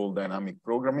 which is called Dynamic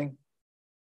Programming.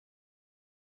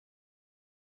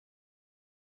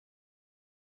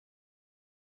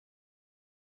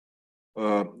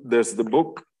 There's the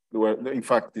book, where, in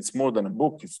fact, it's more than a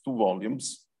book, it's 2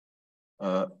 volumes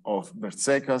of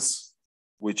Bertsekas,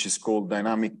 which is called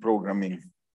Dynamic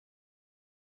Programming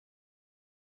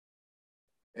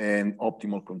and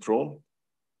Optimal Control.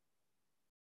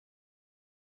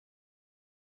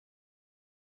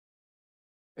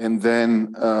 And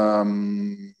then I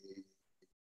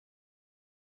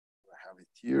have it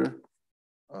here.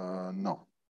 No,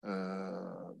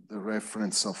 the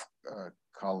reference of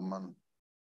Kalman,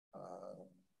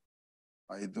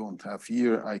 I don't have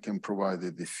here. I can provide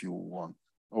it if you want.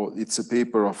 Oh, it's a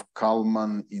paper of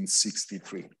Kalman in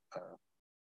 '63.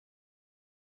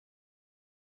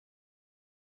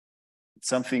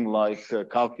 Something like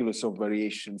calculus of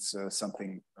variations,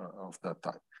 something of that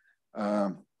type.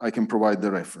 I can provide the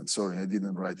reference. Sorry, I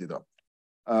didn't write it up.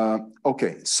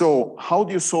 Okay, so how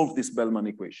do you solve this Bellman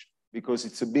equation? Because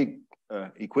it's a big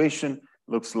equation,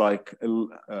 looks like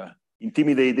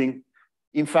intimidating.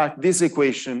 In fact, this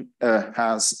equation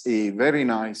has a very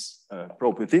nice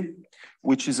property,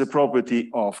 which is a property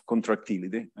of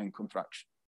contractility and contraction.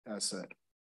 As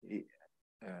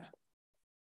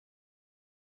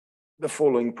the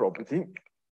following property.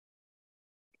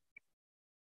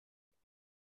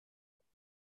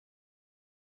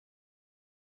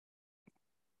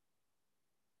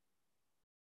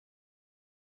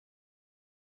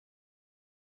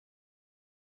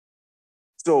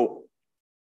 So,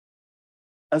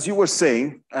 as you were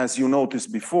saying, as you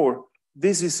noticed before,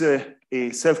 this is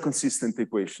a self-consistent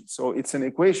equation. So it's an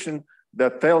equation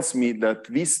that tells me that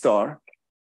V star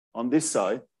on this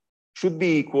side should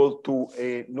be equal to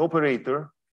an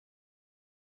operator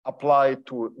applied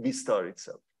to V star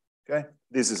itself, okay?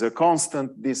 This is a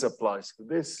constant, this applies to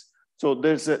this. So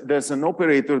there's an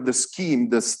operator, the scheme,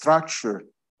 the structure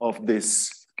of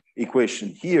this equation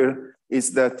here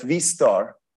is that V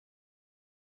star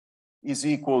is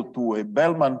equal to a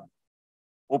Bellman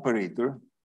operator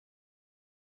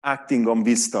acting on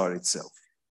V star itself,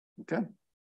 okay?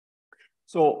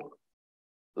 So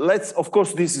let's, of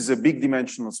course, this is a big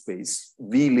dimensional space.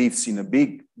 V lives in a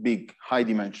big, high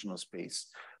dimensional space.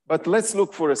 But let's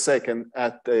look for a second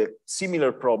at a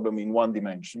similar problem in 1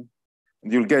 dimension.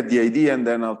 And you'll get the idea, and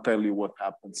then I'll tell you what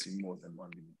happens in more than 1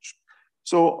 dimension.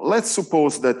 So let's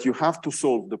suppose that you have to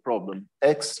solve the problem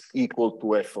x equal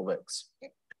to f of x.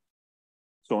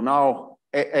 So now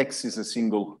x is a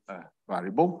single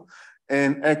variable,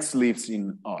 and x lives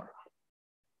in R.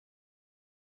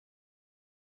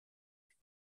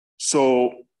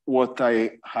 So what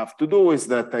I have to do is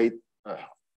that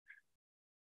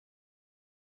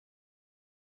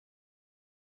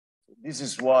this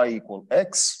is y equal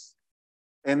x,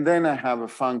 and then I have a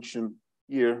function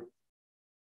here,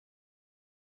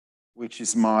 which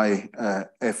is my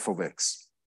f of x.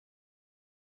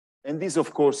 And this,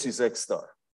 of course, is x star.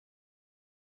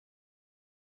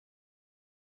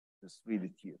 Just read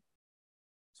it here.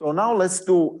 So now let's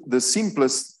do the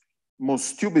simplest, most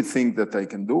stupid thing that I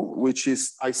can do, which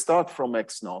is I start from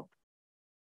x naught,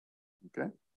 okay?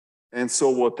 And so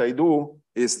what I do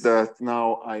is that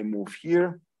now I move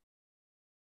here.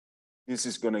 This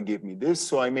is gonna give me this.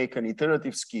 So I make an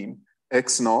iterative scheme.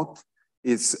 X naught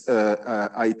is,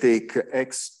 I take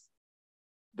x,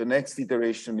 the next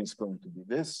iteration is going to be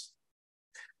this.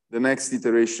 The next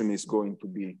iteration is going to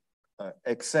be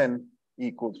xn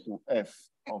equal to f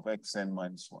of xn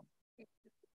minus 1.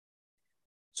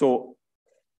 So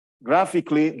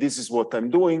graphically, this is what I'm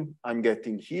doing. I'm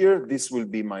getting here. This will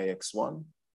be my x1.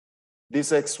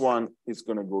 This x1 is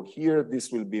going to go here.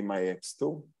 This will be my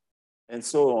x2, and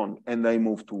so on. And I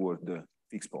move toward the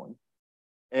fixed point.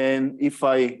 And if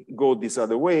I go this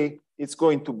other way, it's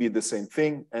going to be the same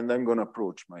thing, and I'm going to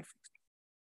approach my fixed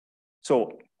point.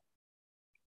 So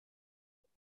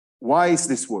why is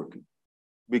this working?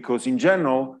 Because in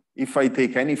general, if I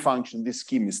take any function, this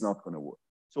scheme is not going to work.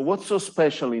 So what's so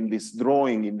special in this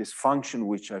drawing, in this function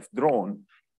which I've drawn,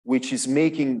 which is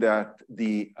making that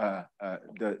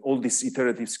all this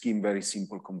iterative scheme very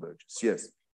simple converges? Yes.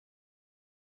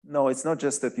 No, it's not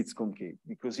just that it's concave,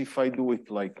 because if I do it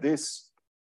like this,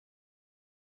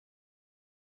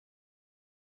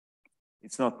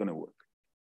 it's not going to work.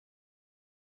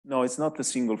 No, it's not a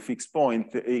single fixed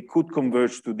point. It could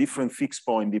converge to different fixed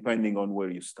points depending on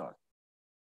where you start.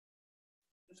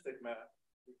 Just take math.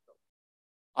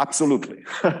 Absolutely.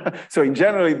 So in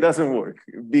general, it doesn't work.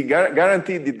 Be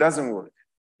guaranteed it doesn't work.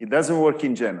 It doesn't work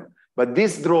in general. But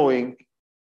this drawing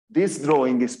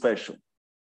is special.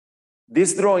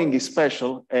 This drawing is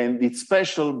special, and it's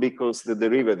special because the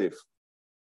derivative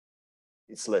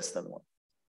is less than 1.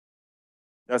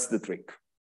 That's the trick.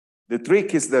 The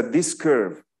trick is that this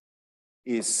curve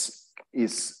has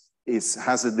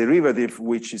a derivative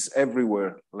which is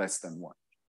everywhere less than 1.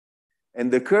 And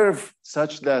the curve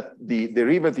such that the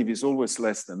derivative is always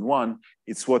less than 1,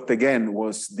 it's what again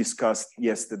was discussed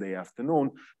yesterday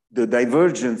afternoon. The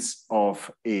divergence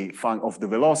of the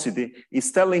velocity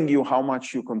is telling you how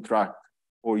much you contract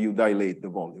or you dilate the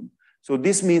volume. So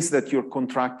this means that you're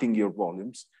contracting your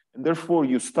volumes, and therefore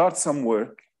you start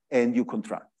somewhere and you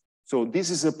contract. So this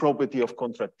is a property of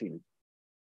contractility.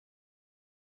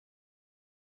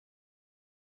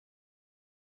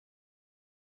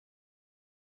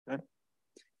 Okay.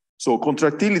 So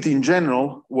contractility in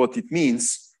general, what it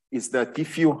means is that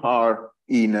if you are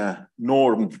in a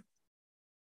normed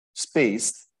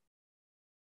space,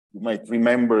 you might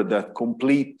remember that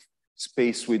complete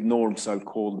space with norms are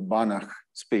called Banach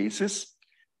spaces.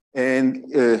 And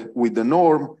with the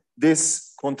norm,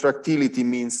 this contractility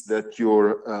means that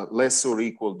you're less or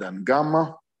equal than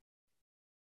gamma,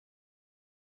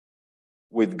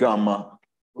 with gamma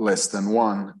less than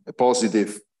 1, a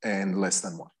positive and less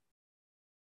than 1.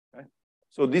 Okay?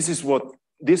 So this is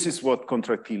what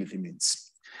contractility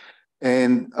means.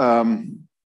 And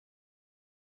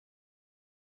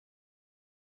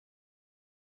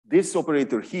this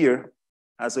operator here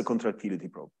has a contractility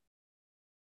problem.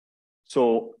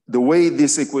 So the way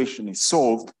this equation is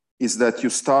solved is that you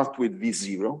start with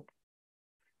V0,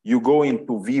 you go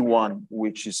into V1,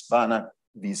 which is Banach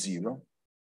V0.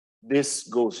 This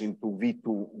goes into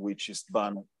V2, which is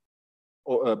Banach,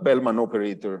 or Bellman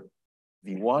operator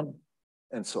V1,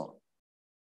 and so on.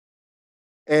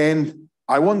 And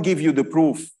I won't give you the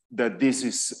proof that this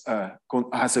is,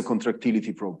 has a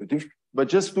contractility property, but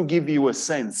just to give you a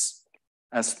sense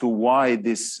as to why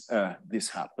this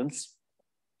happens,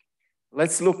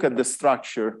 let's look at the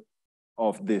structure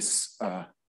of this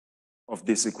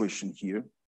equation here.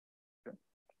 Okay.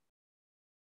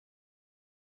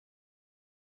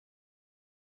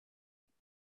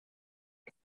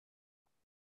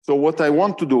 So what I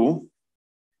want to do,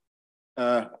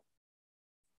 I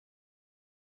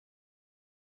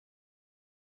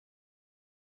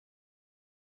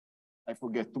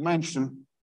forget to mention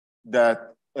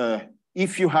that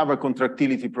if you have a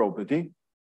contractility property,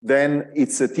 then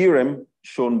it's a theorem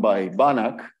shown by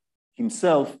Banach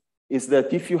himself, is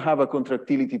that if you have a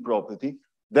contractility property,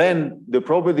 then the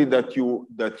property that you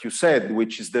said,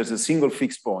 which is there's a single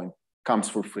fixed point, comes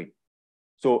for free.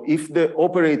 So if the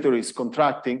operator is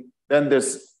contracting, then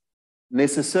there's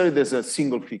a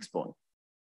single fixed point.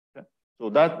 Okay? So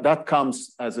that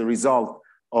comes as a result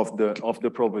of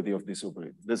the property of this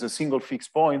operator. There's a single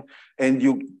fixed point, and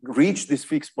you reach this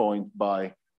fixed point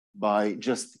by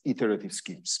just iterative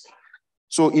schemes.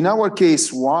 So in our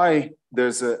case, why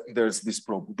there's this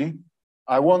property?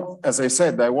 As I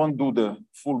said, I won't do the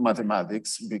full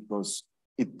mathematics because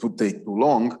it would take too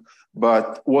long.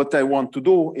 But what I want to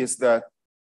do is that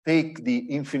take the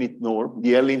infinite norm,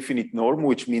 the L infinite norm,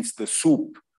 which means the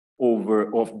soup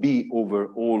of B over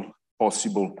all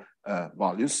possible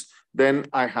values. Then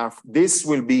I have, this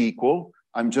will be equal.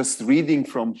 I'm just reading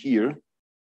from here.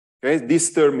 Okay,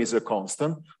 this term is a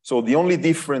constant. So the only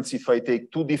difference if I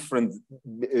take two different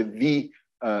V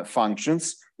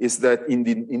functions is that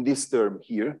in this term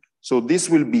here. So this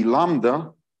will be lambda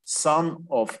sum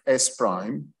of S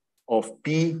prime of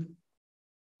P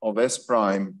of S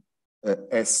prime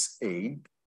SA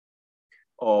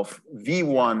of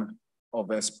V1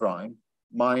 of S prime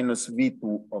minus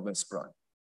V2 of S prime.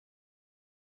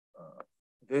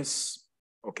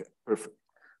 Okay, perfect.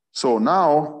 So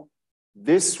now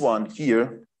this one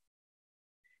here,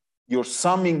 you're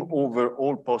summing over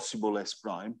all possible S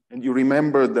prime. And you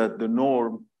remember that the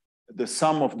norm, the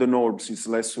sum of the norms is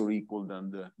less or equal than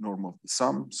the norm of the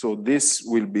sum. So this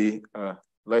will be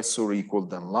less or equal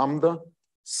than lambda,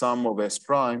 sum of S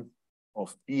prime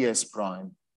of PS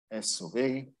prime S of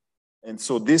A. And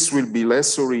so this will be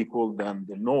less or equal than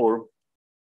the norm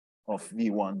of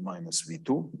V1 minus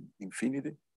V2,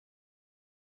 infinity.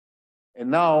 And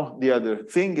now the other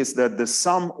thing is that the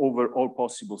sum over all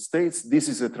possible states, this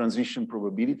is a transition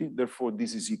probability, therefore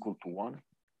this is equal to 1.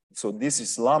 So this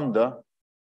is lambda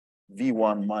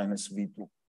V1 minus V2.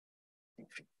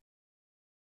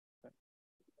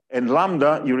 And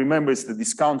lambda, you remember, is the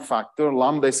discount factor.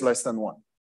 Lambda is less than 1.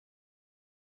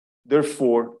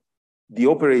 Therefore, the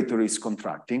operator is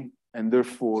contracting, and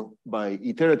therefore, by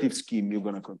iterative scheme, you're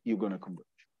gonna converge.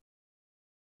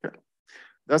 Okay.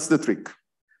 That's the trick.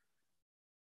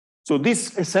 So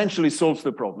this essentially solves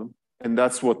the problem, and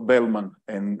that's what Bellman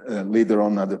and later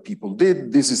on other people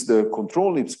did. This is the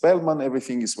control, it's Bellman,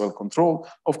 everything is well controlled.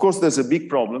 Of course, there's a big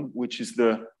problem, which is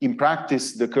in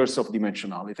practice, the curse of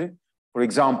dimensionality. For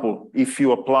example, if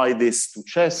you apply this to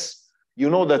chess, you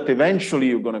know that eventually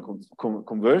you're gonna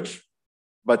converge,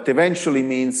 but eventually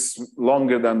means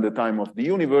longer than the time of the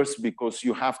universe, because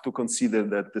you have to consider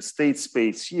that the state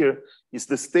space here is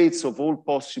the states of all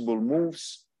possible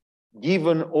moves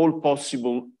given all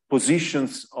possible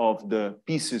positions of the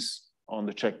pieces on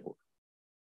the chessboard.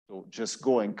 So just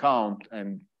go and count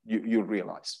and you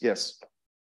realize. Yes?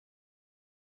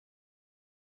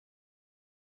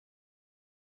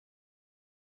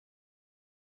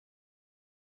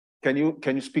 Can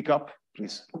you speak up,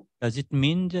 please? Does it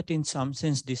mean that in some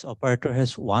sense this operator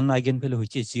has one eigenvalue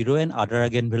which is 0 and other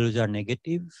eigenvalues are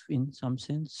negative in some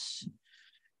sense?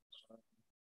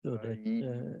 So that,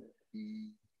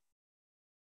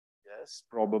 yes,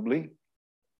 probably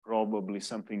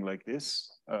something like this.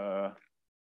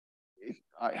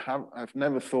 I've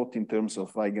never thought in terms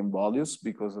of eigenvalues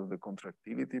because of the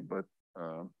contractility, but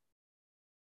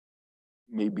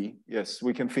maybe, yes,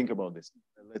 we can think about this.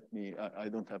 I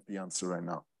don't have the answer right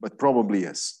now, but probably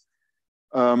yes.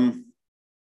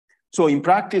 So in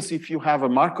practice, if you have a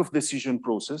Markov decision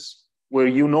process where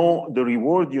you know the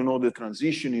reward, you know the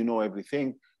transition, you know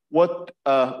everything, what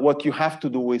you have to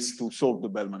do is to solve the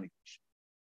Bellman equation.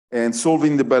 And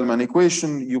solving the Bellman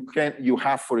equation, you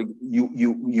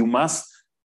must,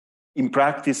 in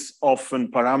practice, often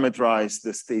parameterize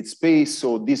the state space.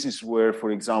 So this is where,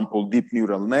 for example, deep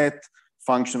neural net,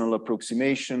 functional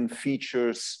approximation,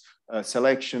 features,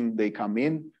 selection, they come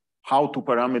in. How to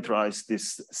parameterize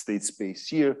this state space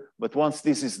here. But once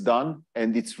this is done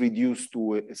and it's reduced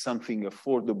to something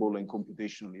affordable and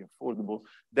computationally affordable,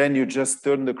 then you just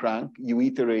turn the crank, you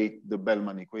iterate the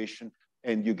Bellman equation,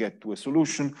 and you get to a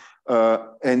solution.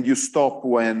 And you stop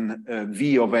when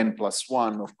V of n plus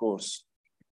 1, of course,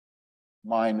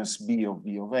 minus B of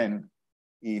V of n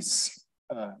is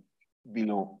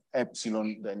below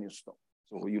epsilon, then you stop.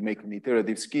 So you make an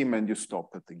iterative scheme and you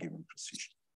stop at the given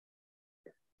precision.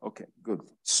 Okay, good.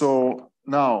 So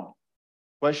now,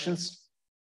 questions?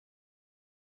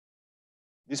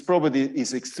 This property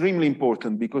is extremely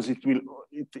important because the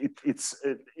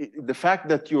fact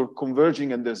that you're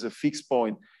converging and there's a fixed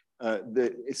point,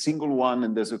 a single one,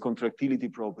 and there's a contractility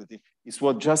property is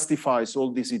what justifies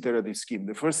all this iterative scheme.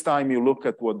 The first time you look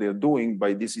at what they're doing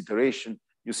by this iteration,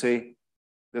 you say,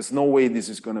 there's no way this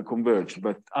is going to converge,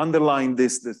 but underlying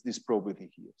this, there's this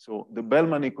property here. So the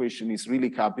Bellman equation is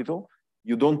really capital.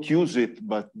 You don't use it,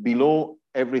 but below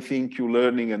everything,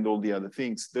 Q-learning and all the other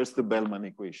things, there's the Bellman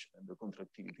equation and the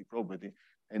contractility property.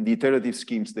 And the iterative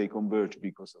schemes, they converge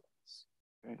because of this.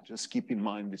 Okay? Just keep in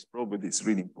mind this property is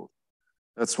really important.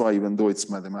 That's why even though it's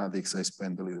mathematics, I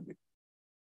spend a little bit.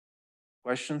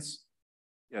 Questions?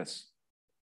 Yes.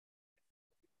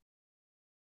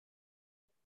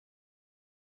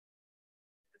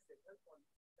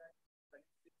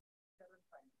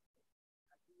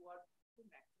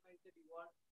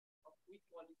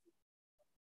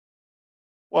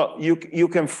 Well, you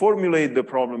can formulate the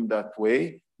problem that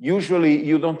way. Usually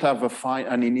you don't have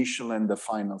an initial and a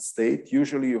final state.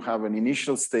 Usually you have an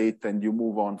initial state and you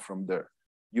move on from there.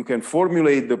 You can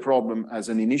formulate the problem as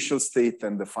an initial state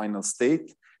and the final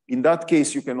state. In that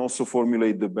case, you can also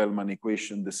formulate the Bellman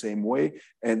equation the same way.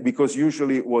 And because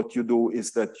usually what you do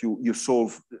is that you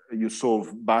solve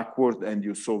backward and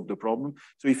you solve the problem.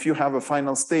 So if you have a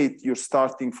final state, you're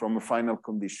starting from a final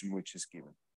condition which is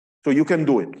given. So you can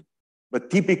do it. But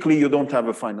typically you don't have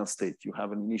a final state. You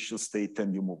have an initial state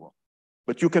and you move on.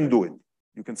 But you can do it.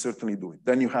 You can certainly do it.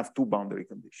 Then you have two boundary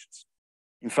conditions.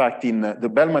 In fact,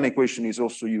 the Bellman equation is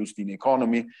also used in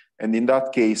economy. And in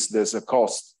that case, there's a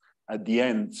cost at the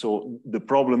end. So the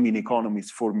problem in economy is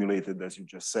formulated, as you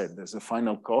just said. There's a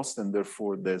final cost, and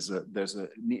therefore there's an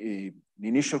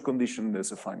initial condition,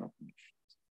 there's a final condition.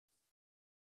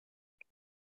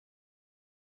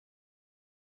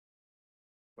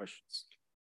 Questions?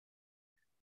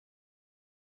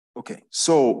 Okay,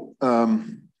 so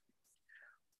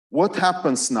what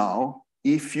happens now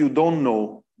if you don't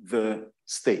know the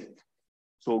state?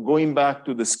 So going back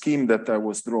to the scheme that I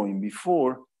was drawing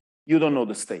before, you don't know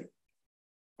the state.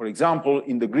 For example,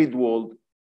 in the grid world,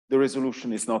 the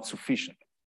resolution is not sufficient.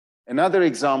 Another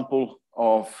example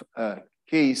of a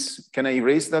case, can I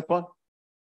erase that one?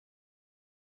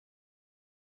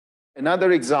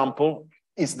 Another example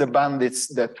is the bandits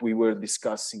that we were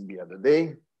discussing the other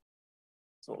day.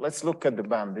 So let's look at the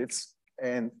bandits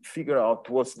and figure out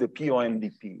what the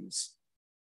POMDP is.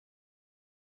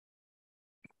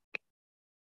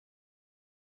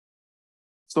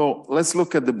 So let's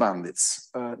look at the bandits.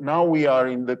 Now we are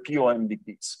in the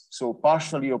POMDPs, so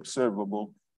partially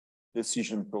observable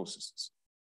decision processes.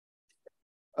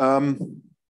 So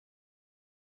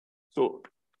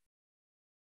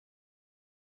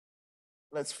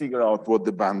let's figure out what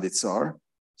the bandits are.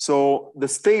 So the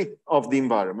state of the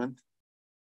environment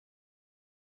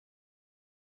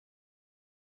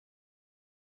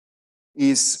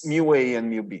is mu A and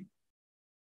mu B.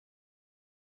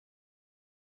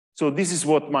 So this is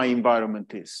what my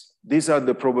environment is. These are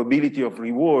the probability of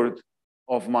reward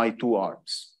of my two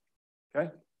arms, okay?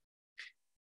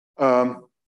 And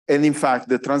in fact,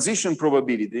 the transition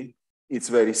probability, it's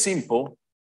very simple.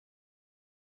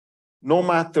 No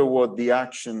matter what the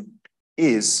action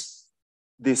is,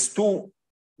 these two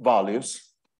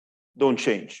values don't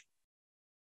change,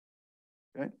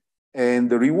 okay? And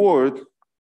the reward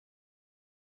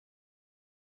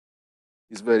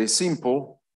is very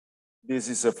simple. This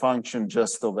is a function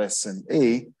just of S and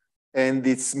A, and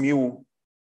it's mu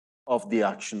of the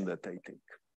action that I take.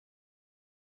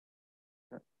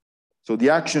 Okay. So the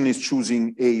action is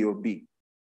choosing A or B.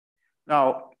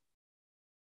 Now,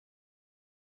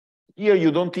 here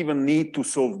you don't even need to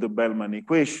solve the Bellman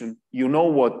equation. You know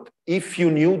what, if you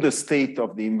knew the state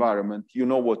of the environment, you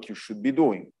know what you should be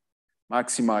doing.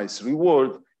 Maximize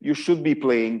reward, you should be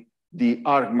playing the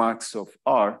argmax of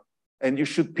R, and you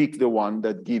should pick the one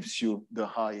that gives you the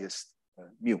highest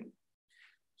mu.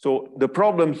 So the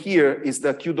problem here is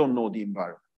that you don't know the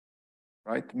environment,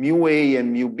 right? Mu A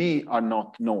and mu B are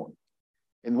not known.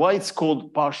 And why it's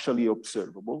called partially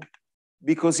observable?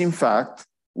 Because in fact,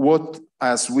 what,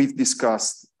 as we've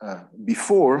discussed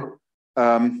before,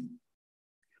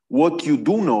 what you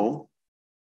do know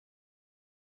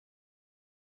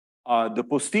are the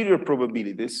posterior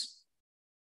probabilities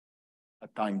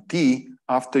at time t,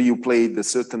 after you played a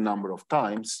certain number of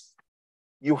times,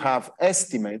 you have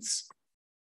estimates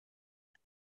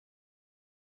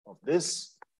of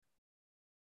this.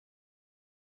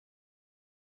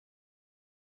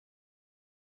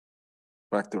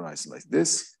 Factorized like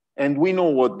this. And we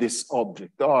know what these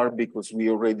objects are because we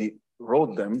already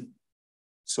wrote them.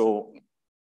 So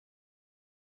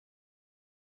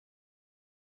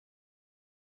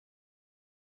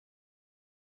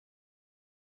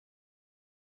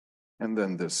and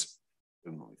then there's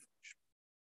the noise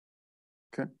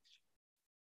function.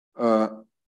 Okay.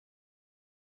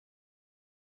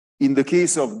 In the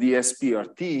case of the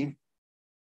SPRT,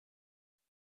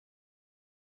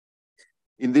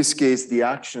 in this case, the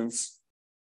actions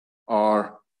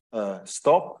are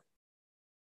stop,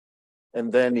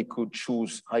 and then it could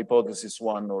choose hypothesis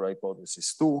 1 or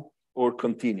hypothesis 2, or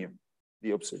continue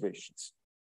the observations.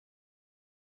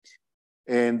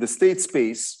 And the state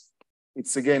space,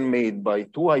 it's again made by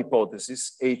two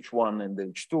hypotheses, H1 and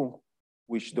H2,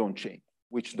 which don't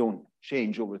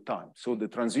change over time. So the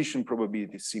transition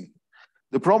probability is simple.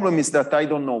 The problem is that I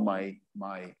don't know my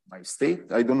state,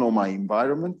 I don't know my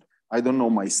environment, I don't know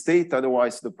my state,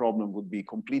 otherwise the problem would be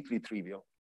completely trivial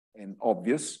and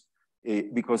obvious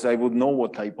because I would know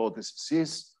what hypothesis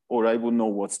is, or I would know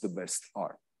what's the best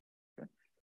R. Okay?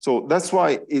 So that's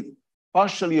why it's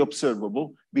partially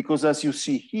observable, because as you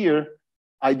see here,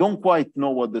 I don't quite know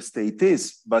what the state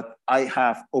is, but I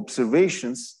have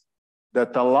observations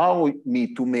that allow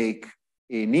me to make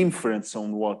an inference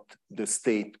on what the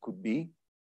state could be.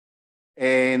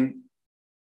 And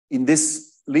in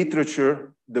this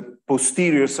literature, the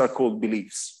posteriors are called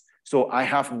beliefs. So I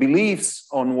have beliefs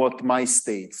on what my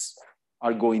states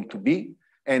are going to be,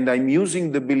 and I'm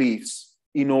using the beliefs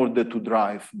in order to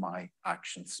drive my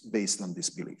actions based on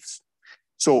these beliefs.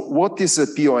 So what is a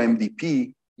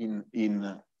POMDP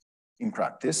in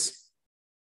practice?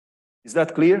 Is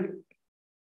that clear?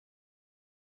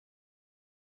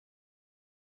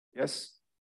 Yes?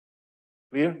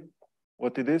 Clear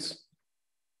what it is?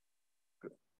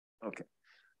 Good. Okay.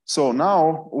 So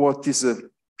now, what is a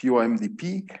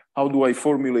POMDP? How do I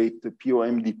formulate the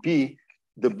POMDP,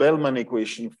 the Bellman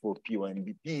equation for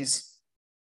POMDPs?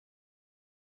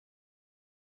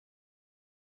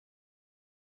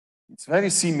 It's very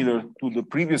similar to the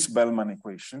previous Bellman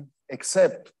equation,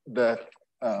 except that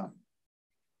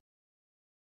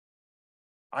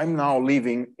I'm now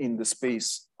living in the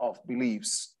space of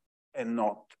beliefs and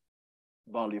not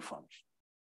value function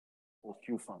or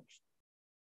Q function.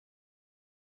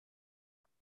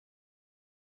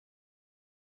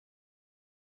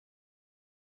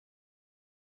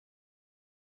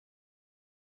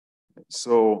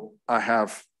 So I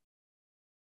have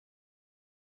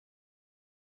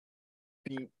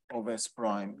P of S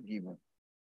prime given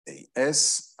a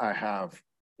S. I have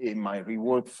my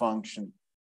reward function,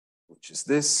 which is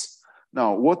this.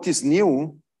 Now, what is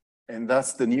new, and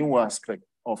that's the new aspect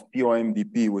of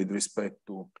POMDP with respect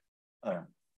to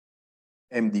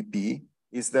MDP,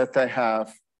 is that I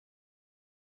have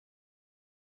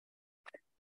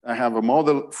a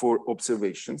model for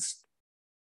observations.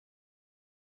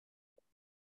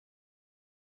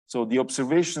 So the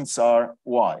observations are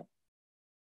Y.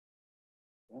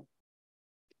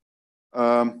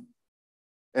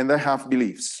 And I have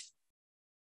beliefs.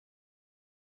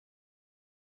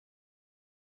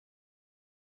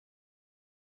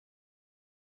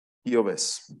 P of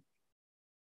S.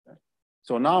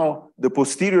 So now the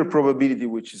posterior probability,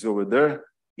 which is over there,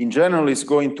 in general is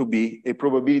going to be a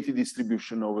probability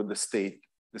distribution over the state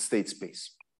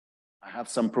space. I have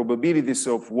some probabilities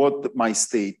of what my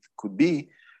state could be.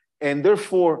 And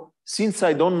therefore, since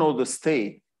I don't know the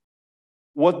state,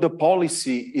 what the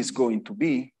policy is going to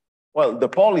be, well, the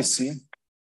policy,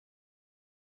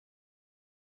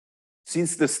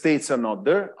 since the states are not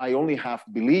there, I only have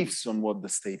beliefs on what the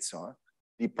states are.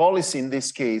 The policy in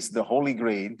this case, the holy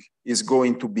grail, is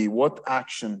going to be what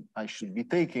action I should be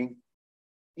taking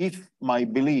if my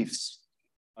beliefs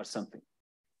are something.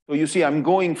 So you see, I'm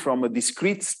going from a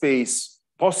discrete space,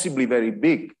 possibly very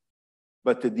big,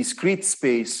 but a discrete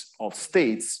space of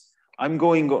states, I'm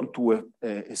going on to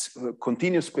a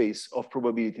continuous space of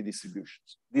probability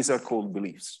distributions. These are called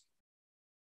beliefs.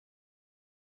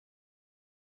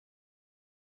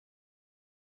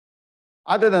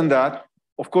 Other than that,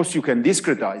 of course, you can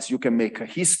discretize. You can make a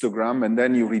histogram, and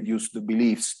then you reduce the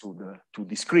beliefs to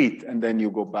discrete, and then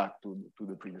you go back to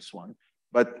the previous one.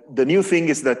 But the new thing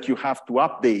is that you have to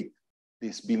update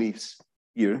these beliefs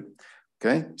here.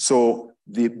 Okay, so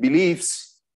the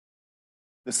beliefs,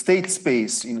 the state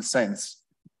space, in a sense,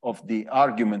 of the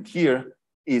argument here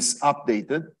is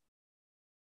updated.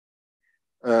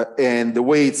 And the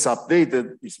way it's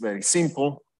updated is very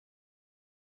simple.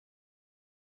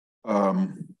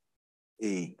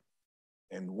 A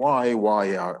and Y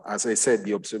are, as I said,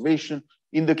 the observation.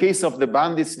 In the case of the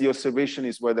bandits, the observation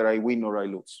is whether I win or I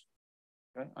lose.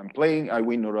 Okay? I'm playing, I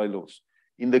win or I lose.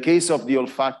 In the case of the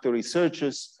olfactory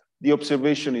searches, the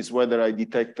observation is whether I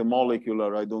detect a molecule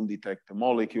or I don't detect a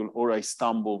molecule, or I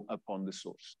stumble upon the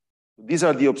source. These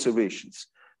are the observations.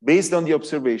 Based on the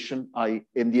observation,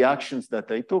 and the actions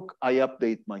that I took, I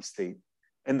update my state.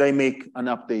 And I make an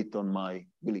update on my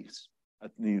beliefs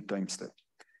at new time step.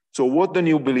 So what the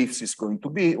new beliefs is going to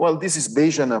be? Well, this is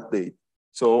Bayesian update.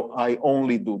 So I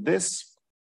only do this.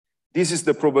 This is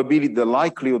the probability, the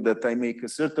likelihood that I make a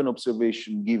certain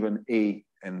observation given A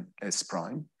and S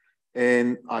prime.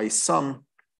 And I sum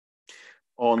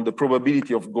on the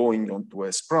probability of going on to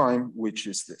S prime, which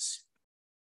is this.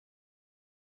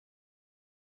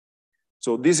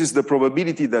 So this is the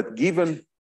probability that given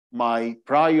my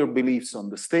prior beliefs on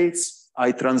the states,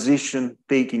 I transition,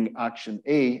 taking action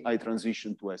A, I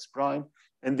transition to S prime.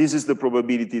 And this is the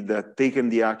probability that taken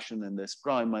the action and S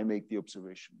prime, I make the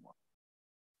observation one.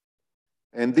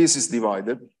 And this is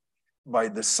divided by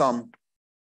the sum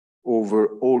over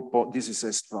all, this is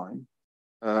S prime,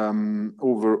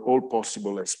 over all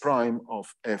possible S prime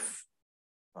of F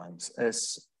times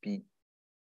S, P.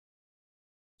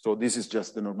 So this is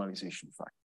just the normalization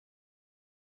factor.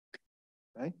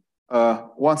 Okay.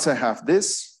 Once I have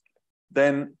this,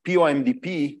 then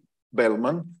POMDP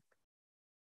Bellman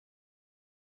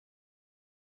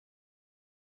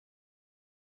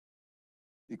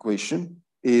equation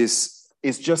is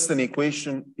just an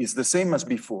equation, is the same as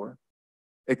before,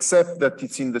 except that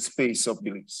it's in the space of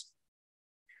beliefs.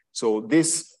 So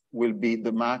this will be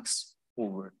the max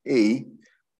over A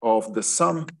of the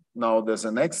sum. Now there's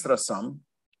an extra sum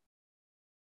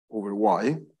over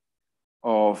Y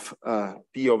of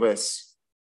P of S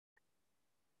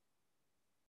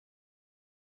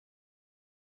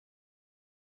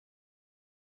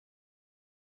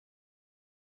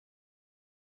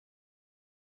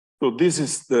So this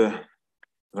is the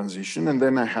transition, and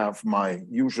then I have my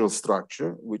usual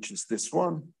structure, which is this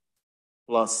one,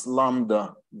 plus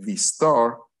lambda V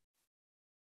star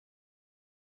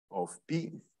of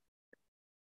P,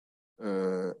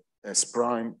 S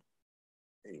prime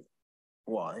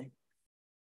Y,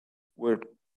 where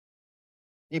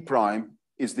P prime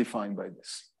is defined by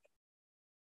this.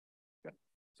 Okay.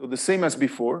 So the same as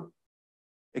before,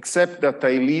 except that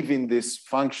I live in this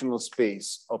functional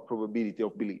space of probability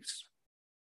of beliefs.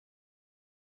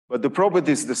 But the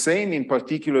property is the same. In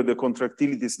particular, the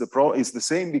contractility is the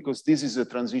same because this is a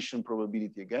transition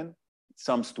probability again. It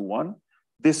sums to 1.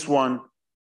 This one,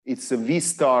 it's a V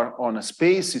star on a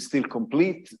space. It's still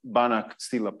complete. Banach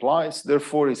still applies.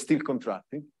 Therefore, it's still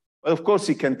contracting. But of course,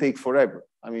 it can take forever.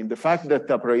 I mean, the fact that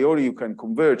a priori you can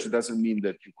converge doesn't mean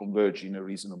that you converge in a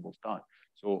reasonable time.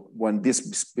 So when this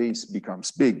space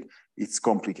becomes big, it's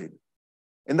complicated.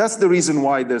 And that's the reason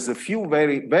why there's a few,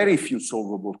 very few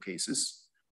solvable cases.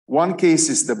 One case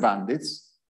is the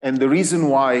bandits. And the reason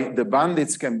why the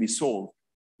bandits can be solved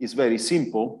is very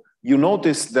simple. You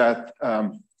notice that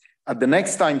at the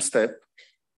next time step,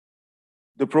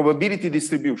 the probability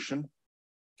distribution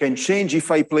can change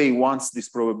if I play once this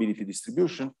probability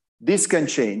distribution. This can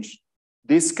change.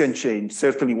 This can change.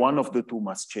 Certainly one of the two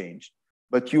must change.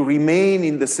 But you remain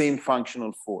in the same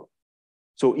functional form.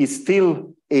 So it's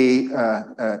still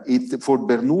for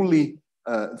Bernoulli,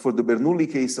 for the Bernoulli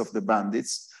case of the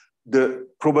bandits, the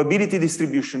probability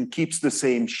distribution keeps the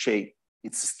same shape.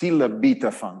 It's still a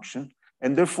beta function.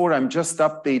 And therefore, I'm just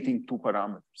updating 2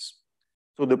 parameters.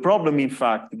 So the problem, in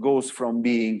fact, goes from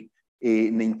being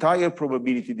an entire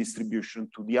probability distribution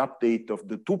to the update of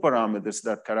the 2 parameters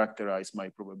that characterize my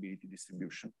probability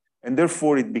distribution. And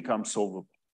therefore, it becomes solvable.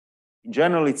 In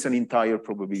general, it's an entire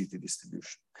probability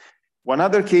distribution. One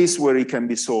other case where it can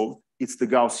be solved, it's the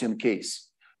Gaussian case.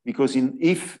 Because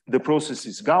if the process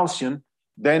is Gaussian,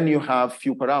 then you have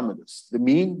few parameters, the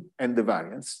mean and the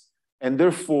variance. And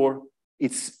therefore,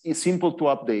 it's simple to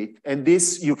update. And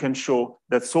this, you can show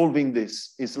that solving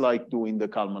this is like doing the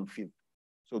Kalman filter.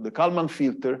 So the Kalman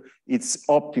filter, it's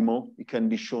optimal. It can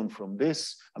be shown from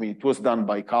this. I mean, it was done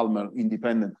by Kalman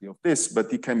independently of this,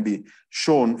 but it can be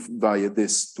shown via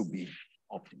this to be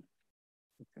optimal.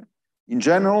 Okay. In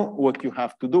general, what you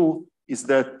have to do is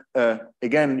that,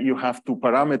 again, you have to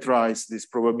parameterize this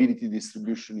probability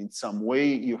distribution in some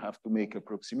way. You have to make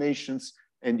approximations,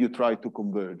 and you try to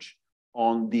converge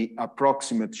on the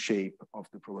approximate shape of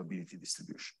the probability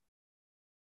distribution.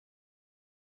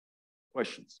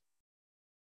 Questions?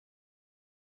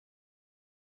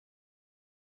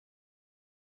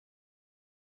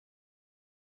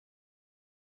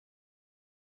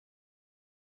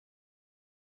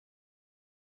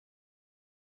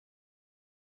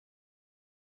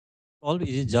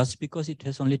 Is it just because it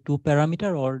has only 2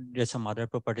 parameters, or there's some other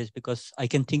properties? Because I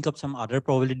can think of some other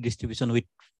probability distribution with.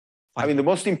 I mean, the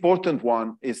most important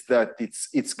one is that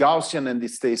it's Gaussian and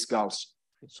it stays Gaussian.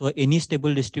 So any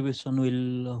stable distribution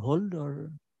will hold,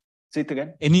 or? Say it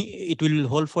again. It will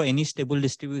hold for any stable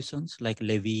distributions like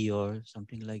Levy or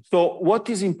something like. So what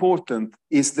is important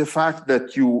is the fact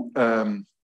that you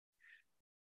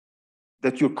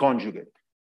conjugate.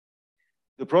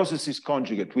 The process is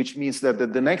conjugate, which means that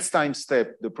at the next time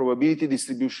step, the probability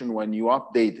distribution when you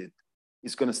update it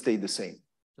is going to stay the same.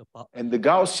 And the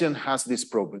Gaussian has this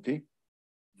property.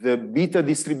 The beta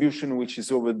distribution, which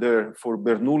is over there for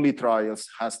Bernoulli trials,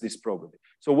 has this property.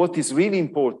 So what is really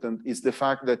important is the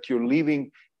fact that you're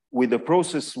living with a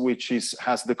process which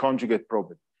has the conjugate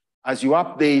property. As you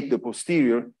update the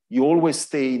posterior, you always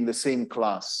stay in the same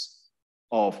class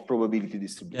of probability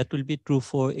distribution. That will be true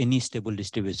for any stable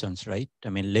distributions, right? I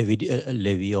mean,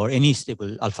 Levy or any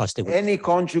stable, alpha stable. Any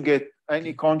conjugate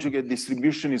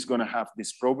distribution is going to have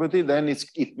this property. Then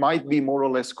it might be more or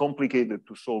less complicated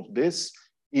to solve this.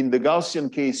 In the Gaussian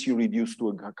case, you reduce to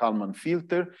a Kalman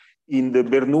filter. In the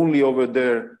Bernoulli over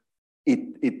there,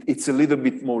 it's a little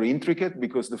bit more intricate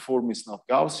because the form is not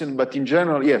Gaussian. But in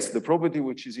general, yes, the property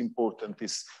which is important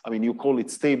is, I mean, you call it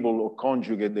stable or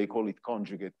conjugate. They call it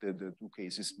conjugate, the 2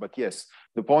 cases. But yes,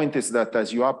 the point is that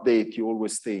as you update, you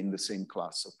always stay in the same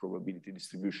class of probability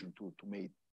distribution to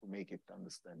make it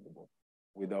understandable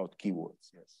without keywords.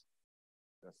 Yes,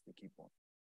 that's the key point.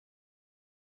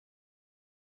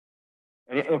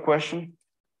 Any other question?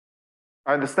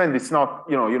 I understand it's not,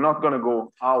 you're not going to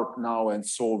go out now and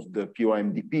solve the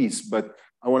POMDPs, but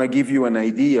I want to give you an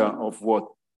idea of what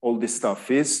all this stuff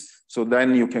is. So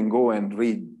then you can go and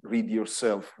read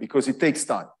yourself, because it takes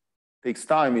time. It takes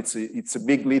time. It's a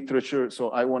big literature.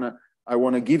 So I want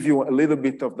to give you a little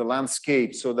bit of the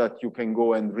landscape so that you can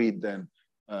go and read them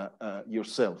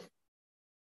yourself.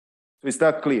 So is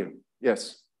that clear?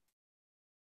 Yes.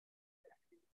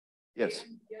 Yes.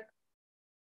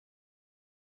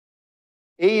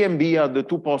 A and B are the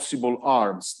 2 possible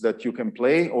arms that you can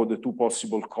play, or the 2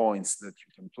 possible coins that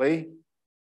you can play.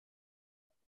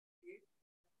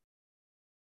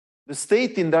 The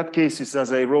state in that case is,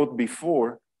 as I wrote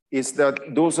before, is that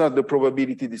those are the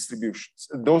probability distributions.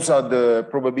 Those are the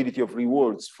probability of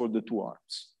rewards for the two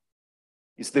arms.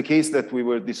 It's the case that we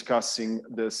were discussing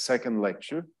the second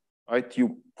lecture, right?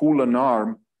 You pull an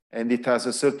arm and it has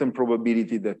a certain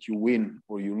probability that you win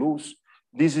or you lose.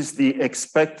 This is the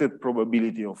expected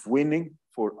probability of winning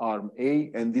for arm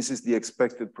A, and this is the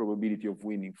expected probability of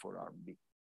winning for arm B,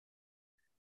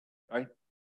 right?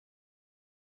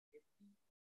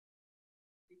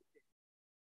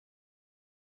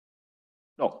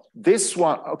 No, this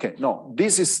one, okay, no,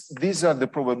 these are the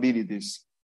probabilities.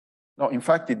 No, in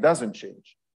fact, it doesn't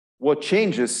change. What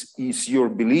changes is your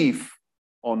belief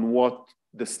on what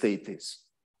the state is.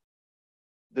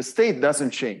 The state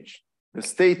doesn't change. The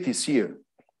state is here.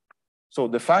 So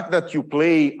the fact that you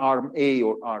play arm A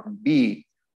or arm B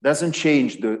doesn't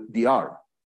change the arm.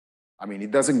 I mean,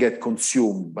 it doesn't get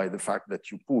consumed by the fact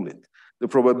that you pull it. The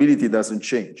probability doesn't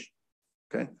change,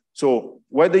 okay? So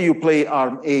whether you play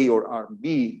arm A or arm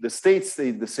B, the state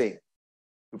stays the same.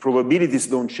 The probabilities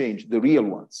don't change, the real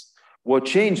ones. What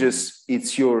changes,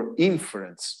 it's your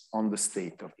inference on the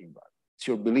state of the environment. It's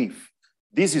your belief.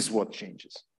 This is what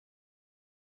changes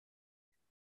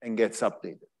and gets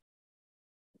updated,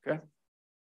 okay?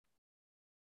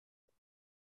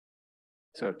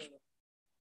 Search.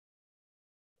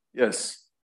 Yes.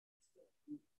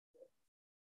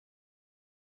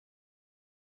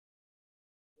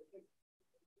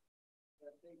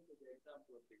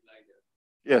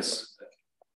 Yes.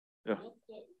 Yeah.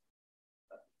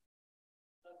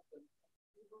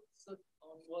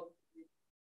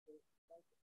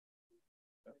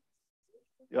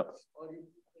 Yeah.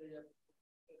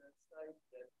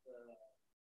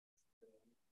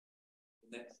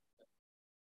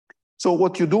 So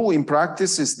what you do in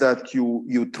practice is that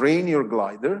you train your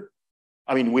glider.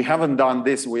 I mean, we haven't done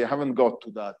this, we haven't got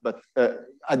to that, but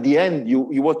at the end,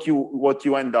 what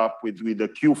you end up with a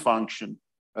Q function.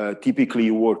 Typically,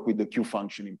 you work with the Q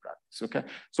function in practice, okay?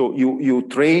 So you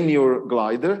train your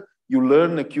glider, you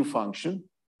learn a Q function.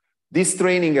 This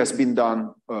training has been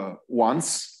done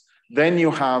once. Then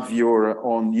you have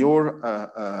on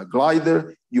your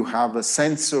glider, you have a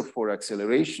sensor for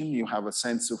acceleration, you have a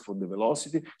sensor for the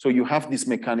velocity. So you have these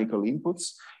mechanical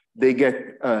inputs. They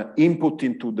get input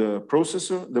into the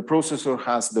processor. The processor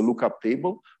has the lookup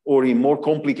table, or in more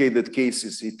complicated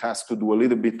cases, it has to do a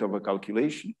little bit of a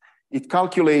calculation. It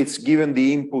calculates, given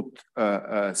the input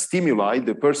stimuli,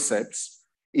 the percepts,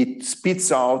 it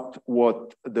spits out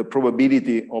what the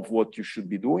probability of what you should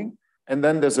be doing. And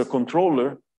then there's a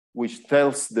controller which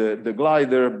tells the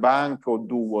glider, bank or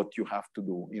do what you have to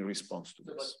do in response to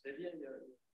this.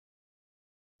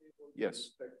 Yes.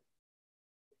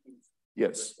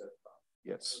 Yes.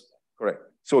 Yes. Correct.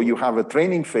 So you have a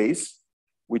training phase,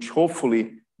 which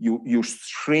hopefully you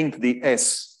shrink the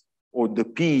S or the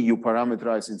P you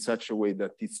parameterize in such a way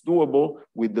that it's doable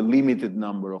with the limited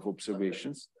number of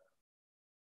observations.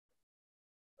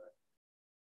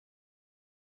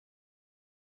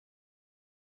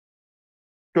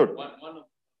 Sure.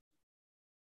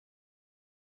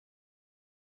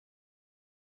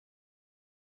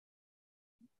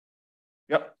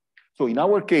 Yeah. So in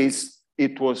our case,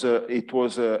 it was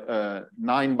a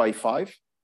 9 by 5.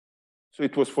 So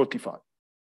it was 45.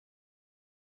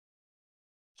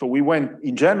 So we went,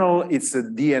 in general, it's a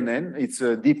DNN, it's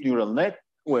a deep neural net,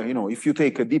 where, you know, if you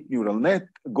take a deep neural net,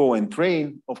 go and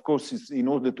train, of course, it's, in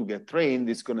order to get trained,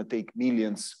 it's going to take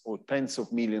millions or tens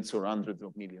of millions or hundreds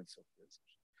of millions of years.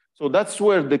 So that's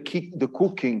where the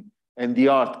cooking and the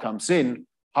art comes in.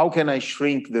 How can I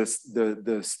shrink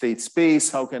the state space?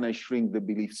 How can I shrink the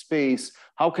belief space?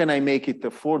 How can I make it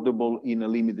affordable in a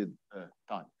limited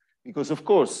time? Because of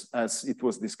course, as it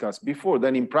was discussed before,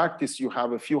 then in practice, you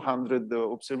have a few hundred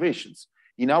observations.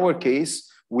 In our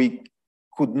case, we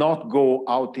could not go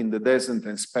out in the desert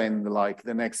and spend like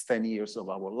the next 10 years of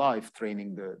our life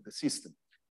training the system.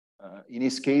 In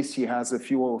his case, he has a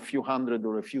few hundred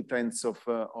or a few tens of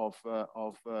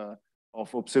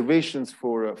observations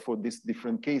for these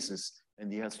different cases,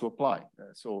 and he has to apply.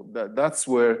 So that's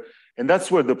where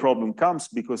the problem comes,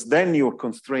 because then you're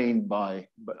constrained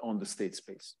on the state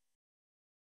space.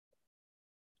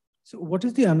 So what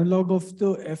is the analog of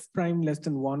the f prime less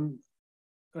than 1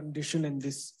 condition in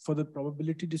this for the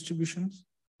probability distributions?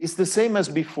 It's the same as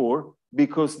before,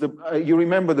 because you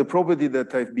remember the property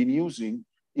that I've been using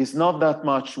is not that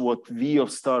much what V of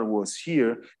star was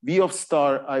here. V of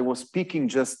star, I was picking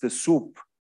just the soup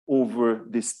over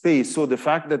the space. So the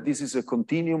fact that this is a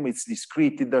continuum, it's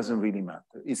discrete, it doesn't really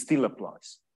matter. It still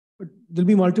applies. But there'll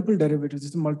be multiple derivatives.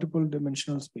 It's a multiple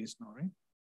dimensional space now, right?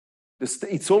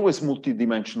 It's always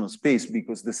multidimensional space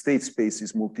because the state space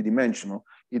is multidimensional.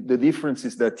 The difference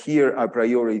is that here, a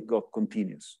priori, it got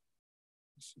continuous,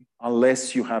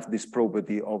 unless you have this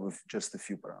property of just a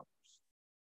few parameters.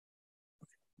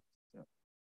 Yeah.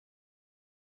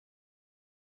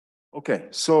 Okay,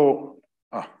 so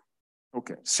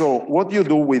what do you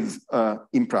do with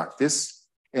in practice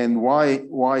and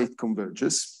why it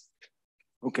converges?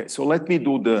 Okay, so let me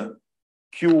do the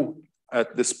Q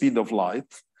at the speed of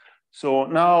light. So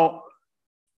now,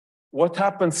 what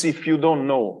happens if you don't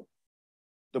know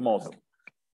the model?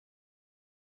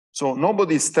 So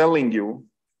nobody's telling you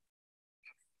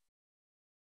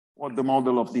what the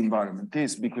model of the environment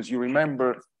is, because you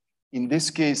remember, in this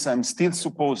case, I'm still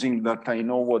supposing that I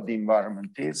know what the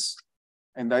environment is,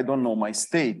 and I don't know my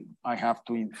state. I have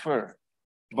to infer.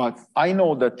 But I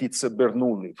know that it's a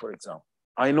Bernoulli, for example.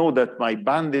 I know that my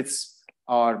bandits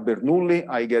are Bernoulli.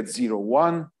 I get 0,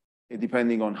 1,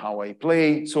 depending on how I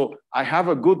play. So I have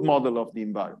a good model of the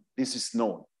environment. This is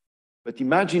known. But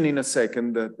imagine in a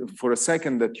second that for a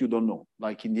second that you don't know,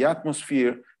 like in the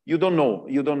atmosphere, you don't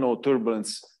know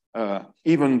turbulence.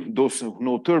 Even those who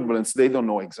know turbulence, they don't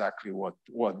know exactly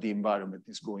what the environment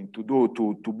is going to do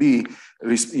to be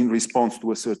in response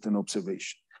to a certain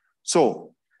observation.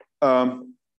 So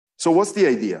what's the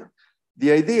idea?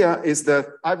 The idea is that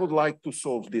I would like to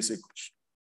solve this equation.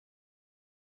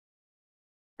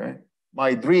 Okay.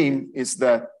 My dream is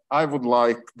that I would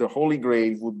like the Holy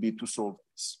Grail would be to solve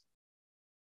this.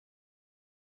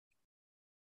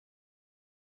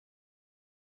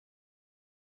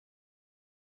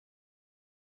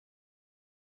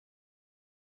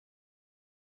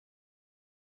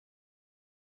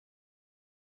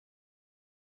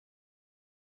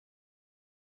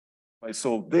 If I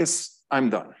solve this, I'm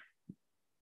done.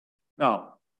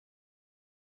 Now,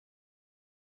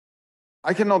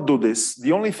 I cannot do this.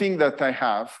 The only thing that I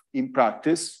have in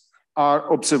practice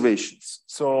are observations.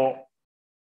 So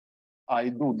I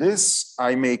do this,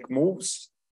 I make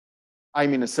moves.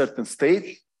 I'm in a certain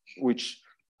state, which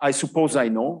I suppose I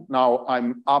know. Now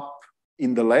I'm up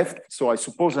in the left, so I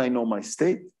suppose I know my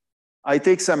state. I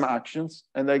take some actions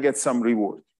and I get some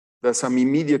reward. There's some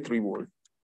immediate reward.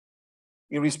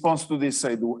 In response to this,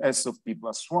 I do S of t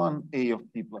plus 1, A of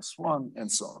t plus 1,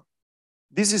 and so on.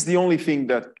 This is the only thing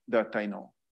that I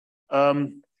know.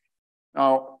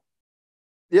 Now,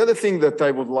 the other thing that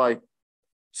I would like,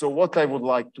 so what I would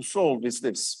like to solve is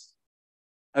this.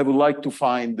 I would like to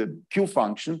find the Q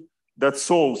function that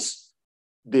solves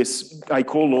this. I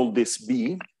call all this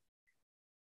B.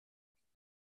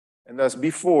 And as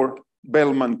before,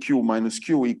 Bellman Q minus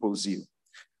Q equals 0.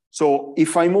 So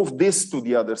if I move this to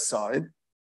the other side,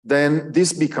 then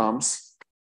this becomes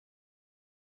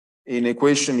an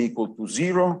equation equal to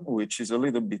 0, which is a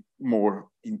little bit more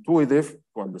intuitive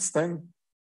to understand.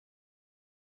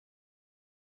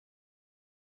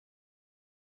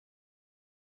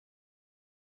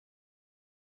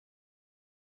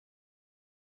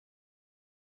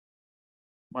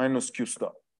 Minus Q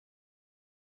star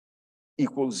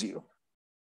equals 0.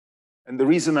 And the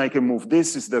reason I can move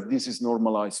this is that this is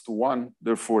normalized to 1.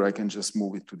 Therefore, I can just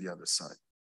move it to the other side.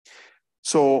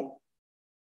 So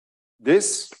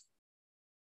this,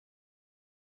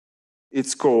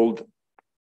 it's called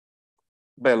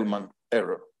Bellman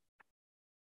error.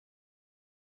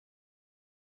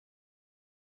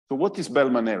 So what is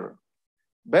Bellman error?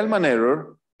 Bellman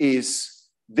error is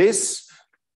this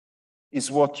is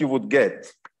what you would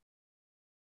get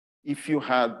if you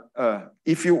had,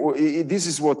 this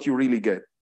is what you really get.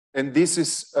 And this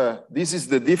is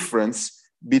the difference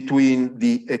between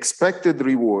the expected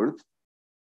reward,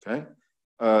 okay?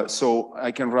 So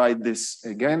I can write this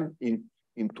again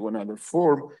into another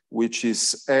form, which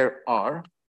is R,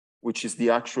 which is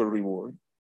the actual reward.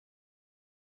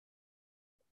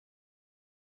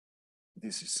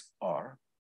 This is R,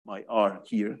 my R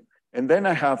here. And then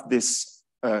I have this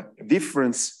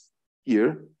difference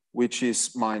here, which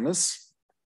is minus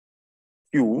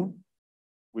Q,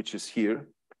 which is here,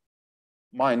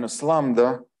 minus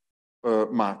lambda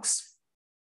max.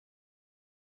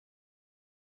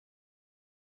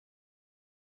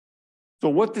 So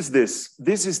what is this?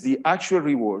 This is the actual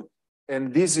reward,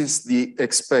 and this is the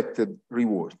expected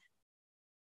reward.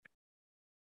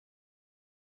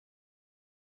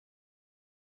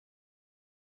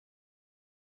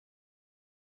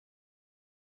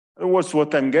 In other words,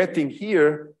 what I'm getting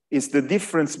here is the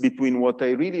difference between what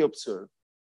I really observe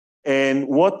and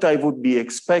what I would be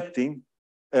expecting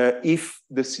if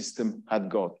the system had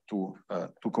got to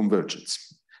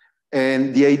convergence.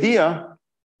 And the idea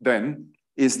then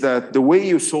is that the way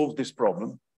you solve this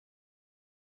problem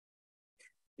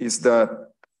is that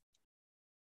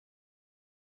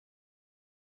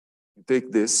take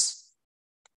this,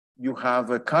 you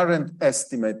have a current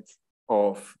estimate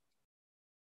of,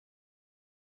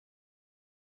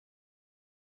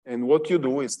 and what you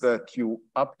do is that you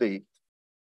update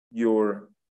your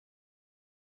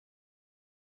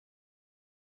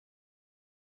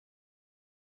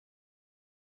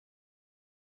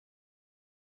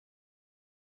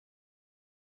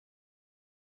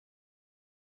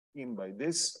scheme by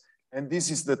this, and this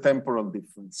is the temporal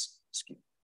difference scheme.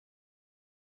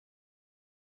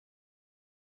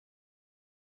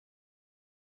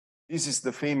 This is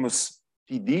the famous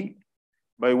TD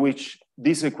by which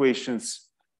these equations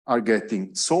are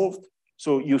getting solved.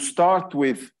 So you start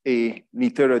with an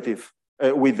iterative,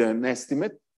 with an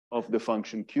estimate of the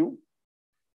function Q.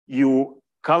 You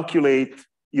calculate,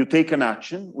 you take an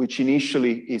action, which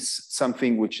initially is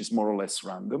something which is more or less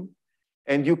random,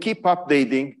 and you keep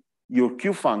updating your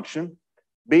Q function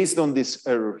based on this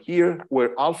error here,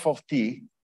 where alpha of t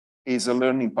is a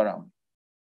learning parameter.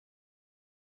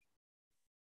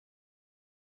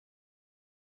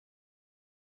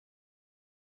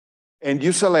 And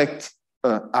you select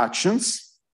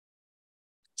actions.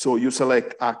 So you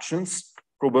select actions,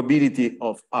 probability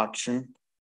of action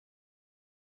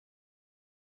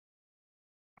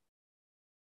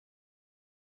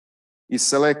is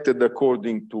selected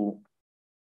according to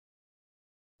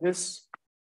this,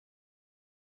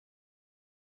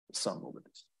 the sum over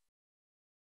this.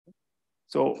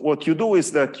 So what you do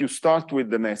is that you start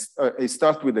with the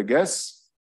start with a guess,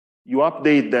 you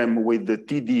update them with the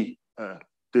TD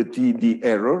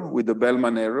error, with the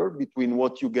Bellman error between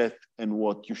what you get and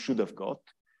what you should have got.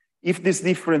 If this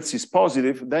difference is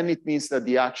positive, then it means that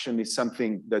the action is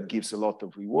something that gives a lot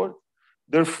of reward.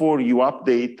 Therefore, you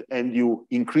update and you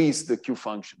increase the Q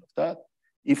function of that.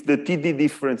 If the TD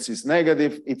difference is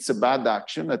negative, it's a bad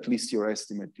action, at least your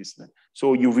estimate is there.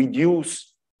 So you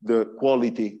reduce the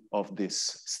quality of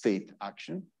this state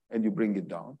action and you bring it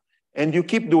down. And you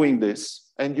keep doing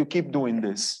this, and you keep doing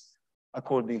this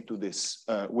according to this,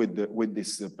 with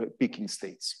these picking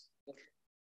states.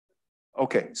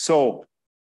 Okay, so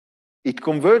it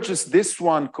converges, this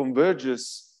one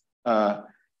converges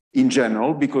in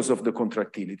general because of the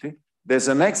contractility. There's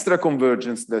an extra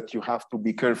convergence that you have to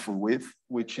be careful with,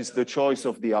 which is the choice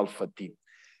of the alpha t.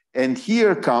 And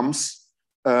here comes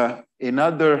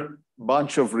another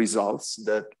bunch of results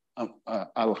that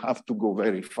I'll have to go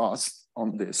very fast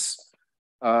on this,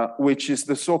 which is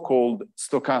the so-called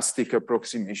stochastic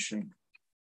approximation.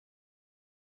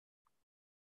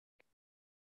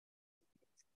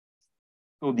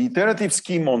 So the iterative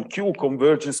scheme on Q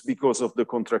converges because of the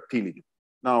contractility.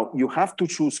 Now, you have to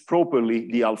choose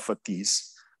properly the alpha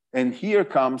t's. And here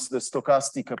comes the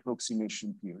stochastic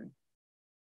approximation theory.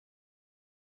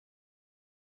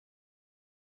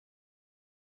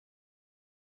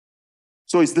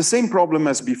 So it's the same problem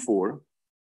as before.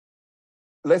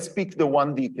 Let's pick the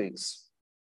 1D case.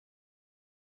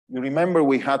 You remember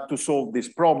we had to solve this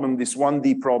problem, this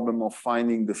 1D problem of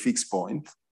finding the fixed point.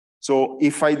 So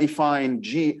if I define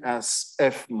G as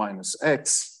f minus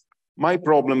x, my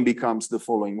problem becomes the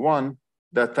following one,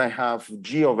 that I have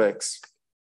G of x,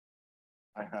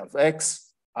 I have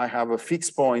x, I have a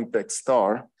fixed point x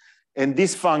star, and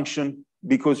this function,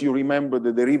 because you remember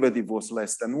the derivative was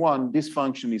less than 1, this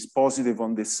function is positive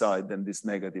on this side and this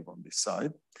negative on this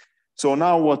side. So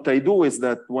now what I do is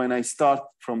that when I start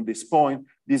from this point,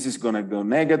 this is going to go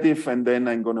negative, and then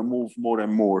I'm going to move more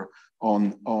and more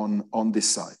on this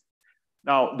side.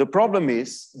 Now, the problem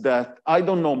is that I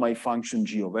don't know my function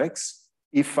g of x.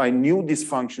 If I knew this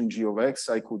function g of x,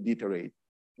 I could iterate.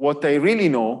 What I really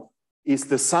know is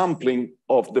the sampling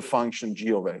of the function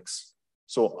g of x.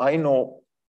 So I know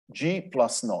g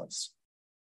plus noise.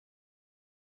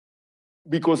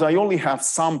 Because I only have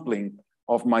sampling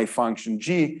of my function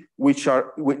g, which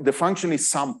are, the function is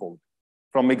sampled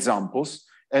from examples,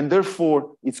 and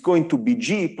therefore it's going to be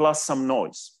g plus some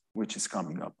noise, which is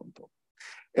coming up on top.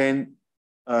 And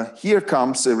here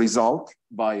comes a result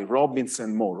by Robbins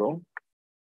and Morrow,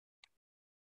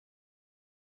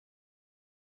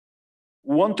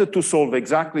 who wanted to solve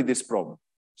exactly this problem.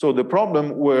 So the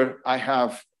problem where I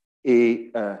have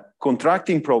a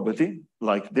contracting property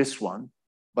like this one,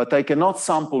 but I cannot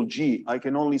sample G, I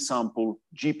can only sample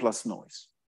G plus noise.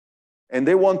 And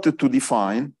they wanted to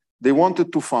define, they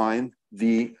wanted to find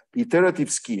the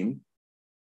iterative scheme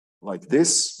like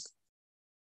this,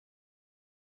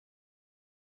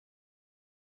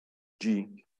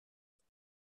 G,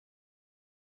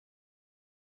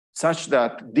 such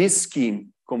that this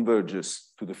scheme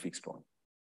converges to the fixed point.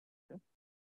 Okay.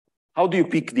 How do you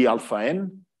pick the alpha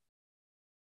n?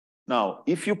 Now,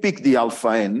 if you pick the alpha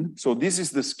n, so this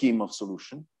is the scheme of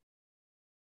solution.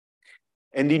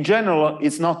 And in general,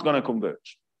 it's not going to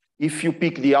converge. If you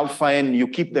pick the alpha n, you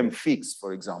keep them fixed,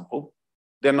 for example,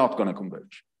 they're not going to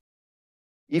converge.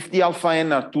 If the alpha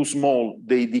n are too small,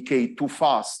 they decay too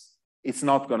fast, it's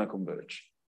not going to converge.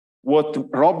 What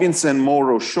Robbins and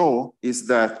Morrow show is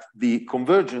that the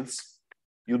convergence,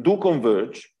 you do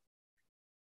converge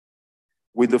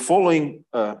with the following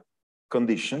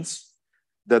conditions,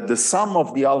 that the sum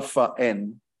of the alpha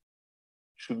n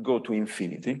should go to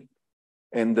infinity,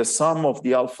 and the sum of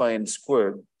the alpha n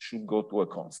squared should go to a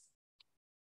constant.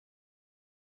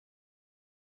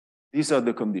 These are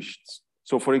the conditions.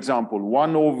 So for example,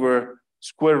 1 over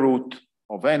square root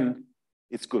of n,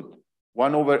 it's good.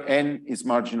 1 over n is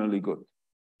marginally good.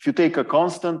 If you take a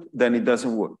constant, then it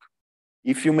doesn't work.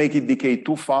 If you make it decay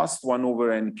too fast, 1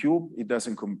 over n cubed, it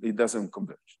doesn't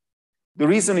converge. The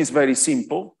reason is very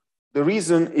simple. The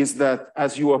reason is that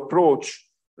as you approach,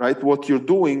 right, what you're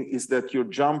doing is that you're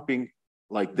jumping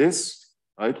like this,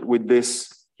 right, with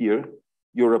this here.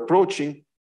 You're approaching.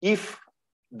 If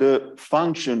the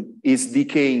function is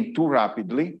decaying too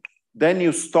rapidly, then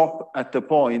you stop at a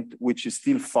point which is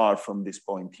still far from this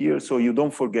point here, so you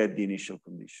don't forget the initial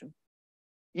condition.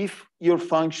 If your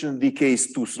function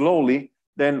decays too slowly,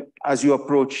 then as you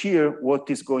approach here, what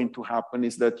is going to happen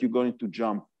is that you're going to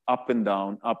jump up and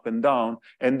down,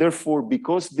 and therefore,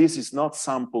 because this is not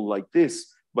sampled like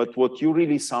this, but what you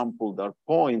really sampled are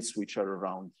points which are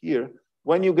around here,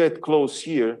 when you get close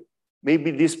here,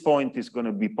 maybe this point is going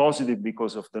to be positive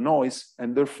because of the noise,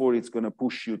 and therefore it's going to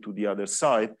push you to the other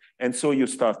side, and so you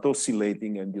start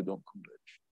oscillating and you don't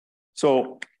converge.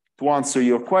 So to answer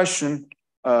your question,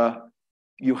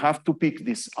 you have to pick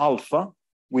this alpha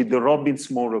with the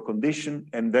Robbins-Morrow condition,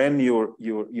 and then you're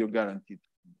guaranteed.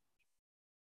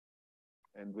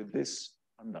 And with this,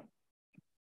 I'm done.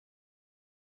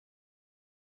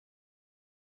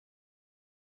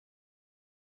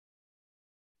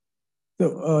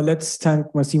 So let's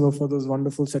thank Massimo for those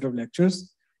wonderful set of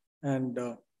lectures. And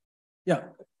yeah.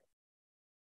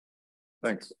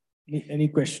 Thanks. Any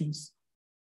questions?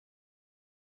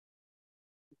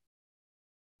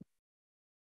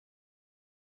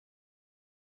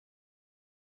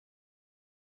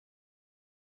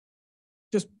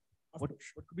 Just what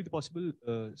could be the possible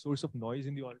source of noise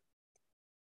in the audio?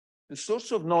 The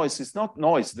source of noise is not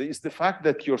noise. It's the fact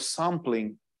that you're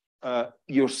sampling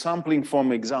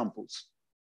from examples.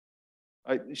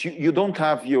 You don't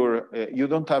have your,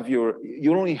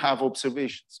 you only have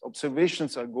observations.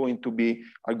 Observations are going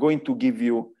to give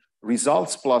you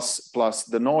results plus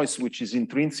the noise, which is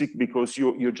intrinsic because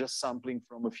you're just sampling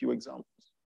from a few examples.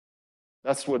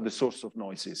 That's what the source of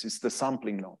noise is. It's the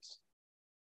sampling noise.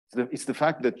 It's the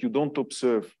fact that you don't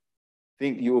observe,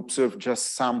 you observe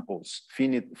just samples,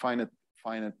 finite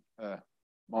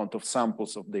amount of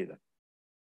samples of data.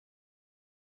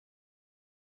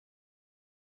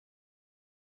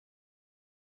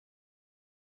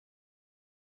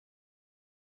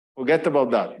 Forget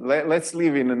about that. Let's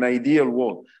live in an ideal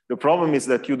world. The problem is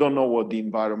that you don't know what the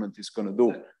environment is going to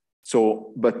do.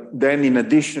 So, but then in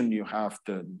addition, you have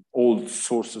the old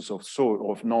sources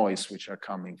of noise which are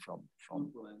coming from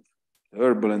the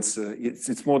turbulence.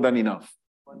 It's more than enough.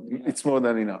 It's more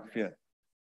than enough. Yeah.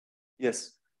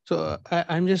 Yes. So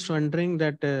I'm just wondering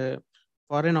that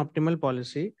for an optimal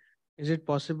policy, is it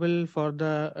possible for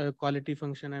the quality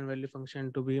function and value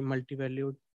function to be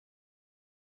multi-valued?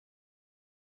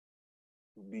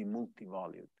 To be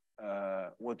multi-valued.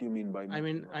 What do you mean by? I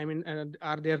mean,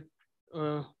 are there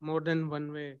more than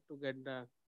one way to get the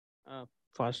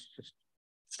fastest?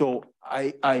 So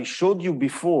I showed you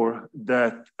before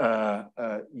that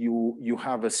you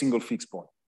have a single fixed point.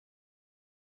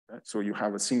 Okay? So you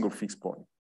have a single fixed point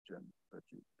that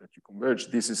you converge.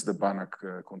 This is the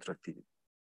Banach contractility.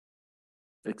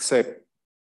 Except,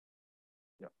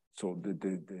 yeah. So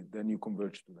then you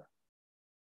converge to that.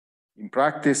 In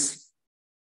practice,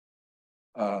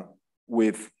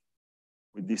 with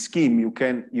this scheme, you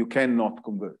cannot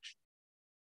converge,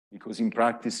 because in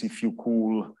practice, if you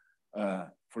cool,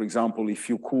 for example, if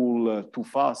you cool too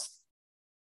fast,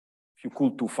 you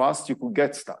could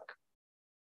get stuck.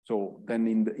 So then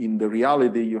in the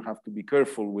reality, you have to be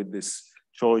careful with this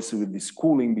choice, with this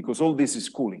cooling, because all this is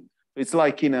cooling. It's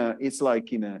like in a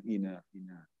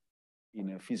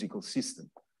physical system.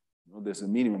 You know, there's a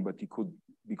minimum, but you could,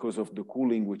 because of the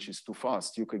cooling, which is too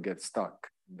fast, you could get stuck.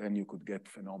 Then you could get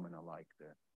phenomena like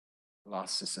the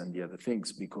glasses and the other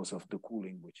things because of the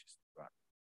cooling, which is too rapid.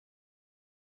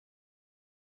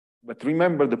 But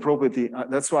remember the property,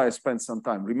 that's why I spent some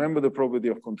time. Remember the property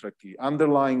of contractility.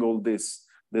 Underlying all this,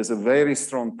 there's a very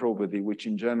strong property, which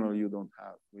in general you don't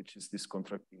have, which is this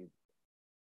contractility.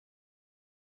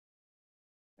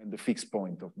 and the fixed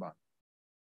point of Bandi.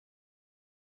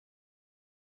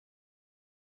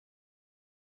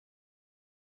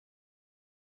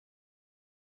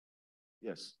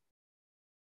 Yes.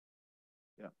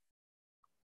 Yeah.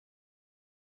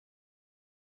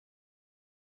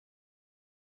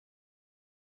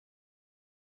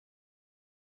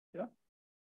 Yeah.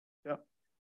 Yeah.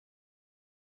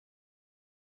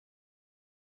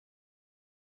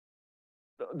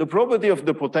 The property of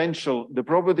the potential,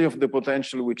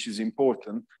 which is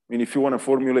important. I mean, if you want to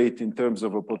formulate in terms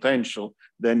of a potential,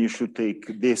 then you should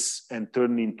take this and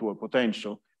turn into a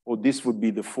potential, or this would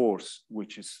be the force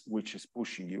which is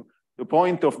pushing you. The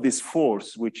point of this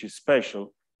force, which is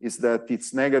special, is that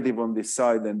it's negative on this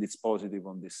side and it's positive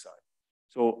on this side.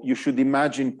 So you should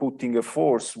imagine putting a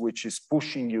force which is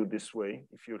pushing you this way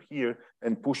if you're here,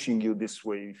 and pushing you this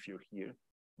way if you're here.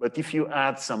 But if you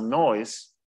add some noise,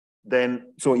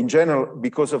 then, so in general,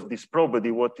 because of this property,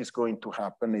 what is going to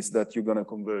happen is that you're going to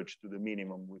converge to the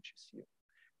minimum, which is here.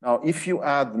 Now, if you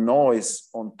add noise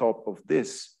on top of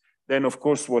this, then of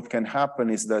course what can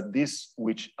happen is that this,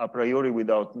 which a priori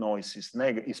without noise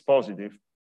is positive,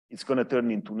 it's going to turn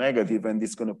into negative, and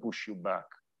it's going to push you back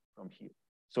from here.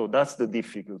 So that's the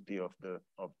difficulty of the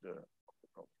problem.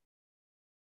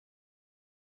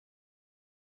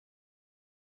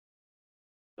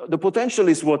 The potential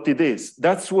is what it is.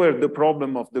 That's where the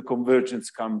problem of the convergence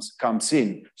comes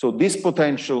in. So this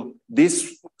potential,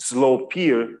 this slope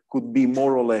here could be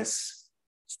more or less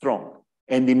strong.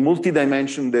 And in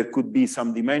multi-dimension, there could be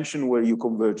some dimension where you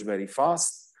converge very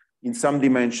fast. In some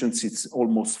dimensions, it's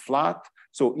almost flat.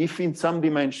 So if in some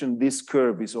dimension, this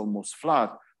curve is almost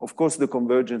flat, of course, the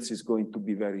convergence is going to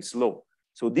be very slow.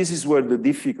 So this is where the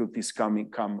difficulties come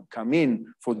in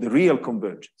for the real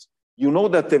convergence. You know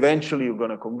that eventually you're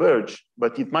going to converge,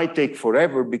 but it might take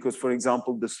forever because, for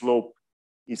example, the slope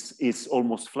is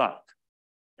almost flat.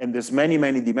 And there's many,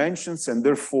 many dimensions, and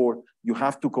therefore you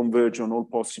have to converge on all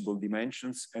possible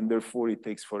dimensions, and therefore it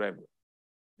takes forever.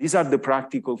 These are the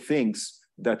practical things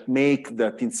that make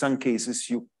that in some cases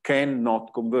you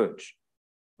cannot converge.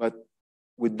 But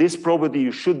with this property,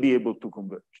 you should be able to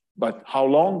converge. But how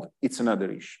long? It's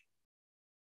another issue.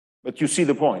 But you see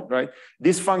the point, right?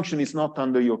 This function is not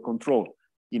under your control,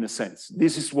 in a sense.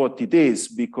 This is what it is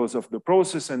because of the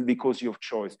process and because of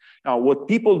choice. Now, what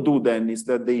people do then is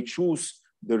that they choose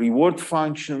the reward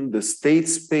function, the state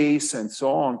space, and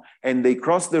so on, and they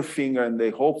cross their finger and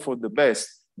they hope for the best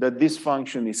that this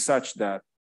function is such that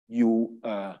you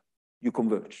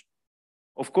converge.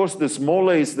 Of course, the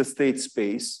smaller is the state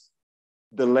space,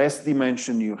 the less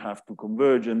dimension you have to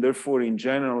converge, and therefore, in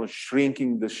general,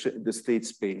 shrinking the state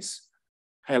space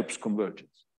helps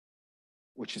convergence,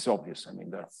 which is obvious. I mean,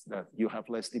 that you have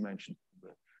less dimension.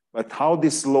 But how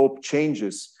this slope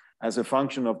changes as a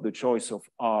function of the choice of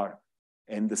R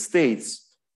and the states,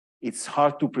 it's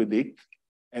hard to predict,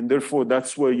 and therefore,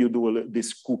 that's where you do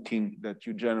this cooking that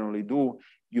you generally do.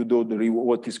 You do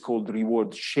what is called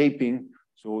reward shaping.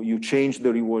 So you change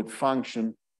the reward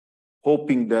function,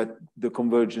 hoping that the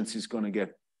convergence is going to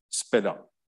get sped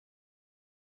up.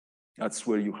 That's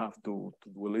where you have to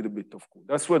do a little bit of cooking.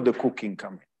 That's where the cooking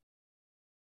comes in.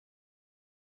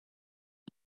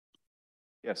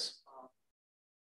 Yes.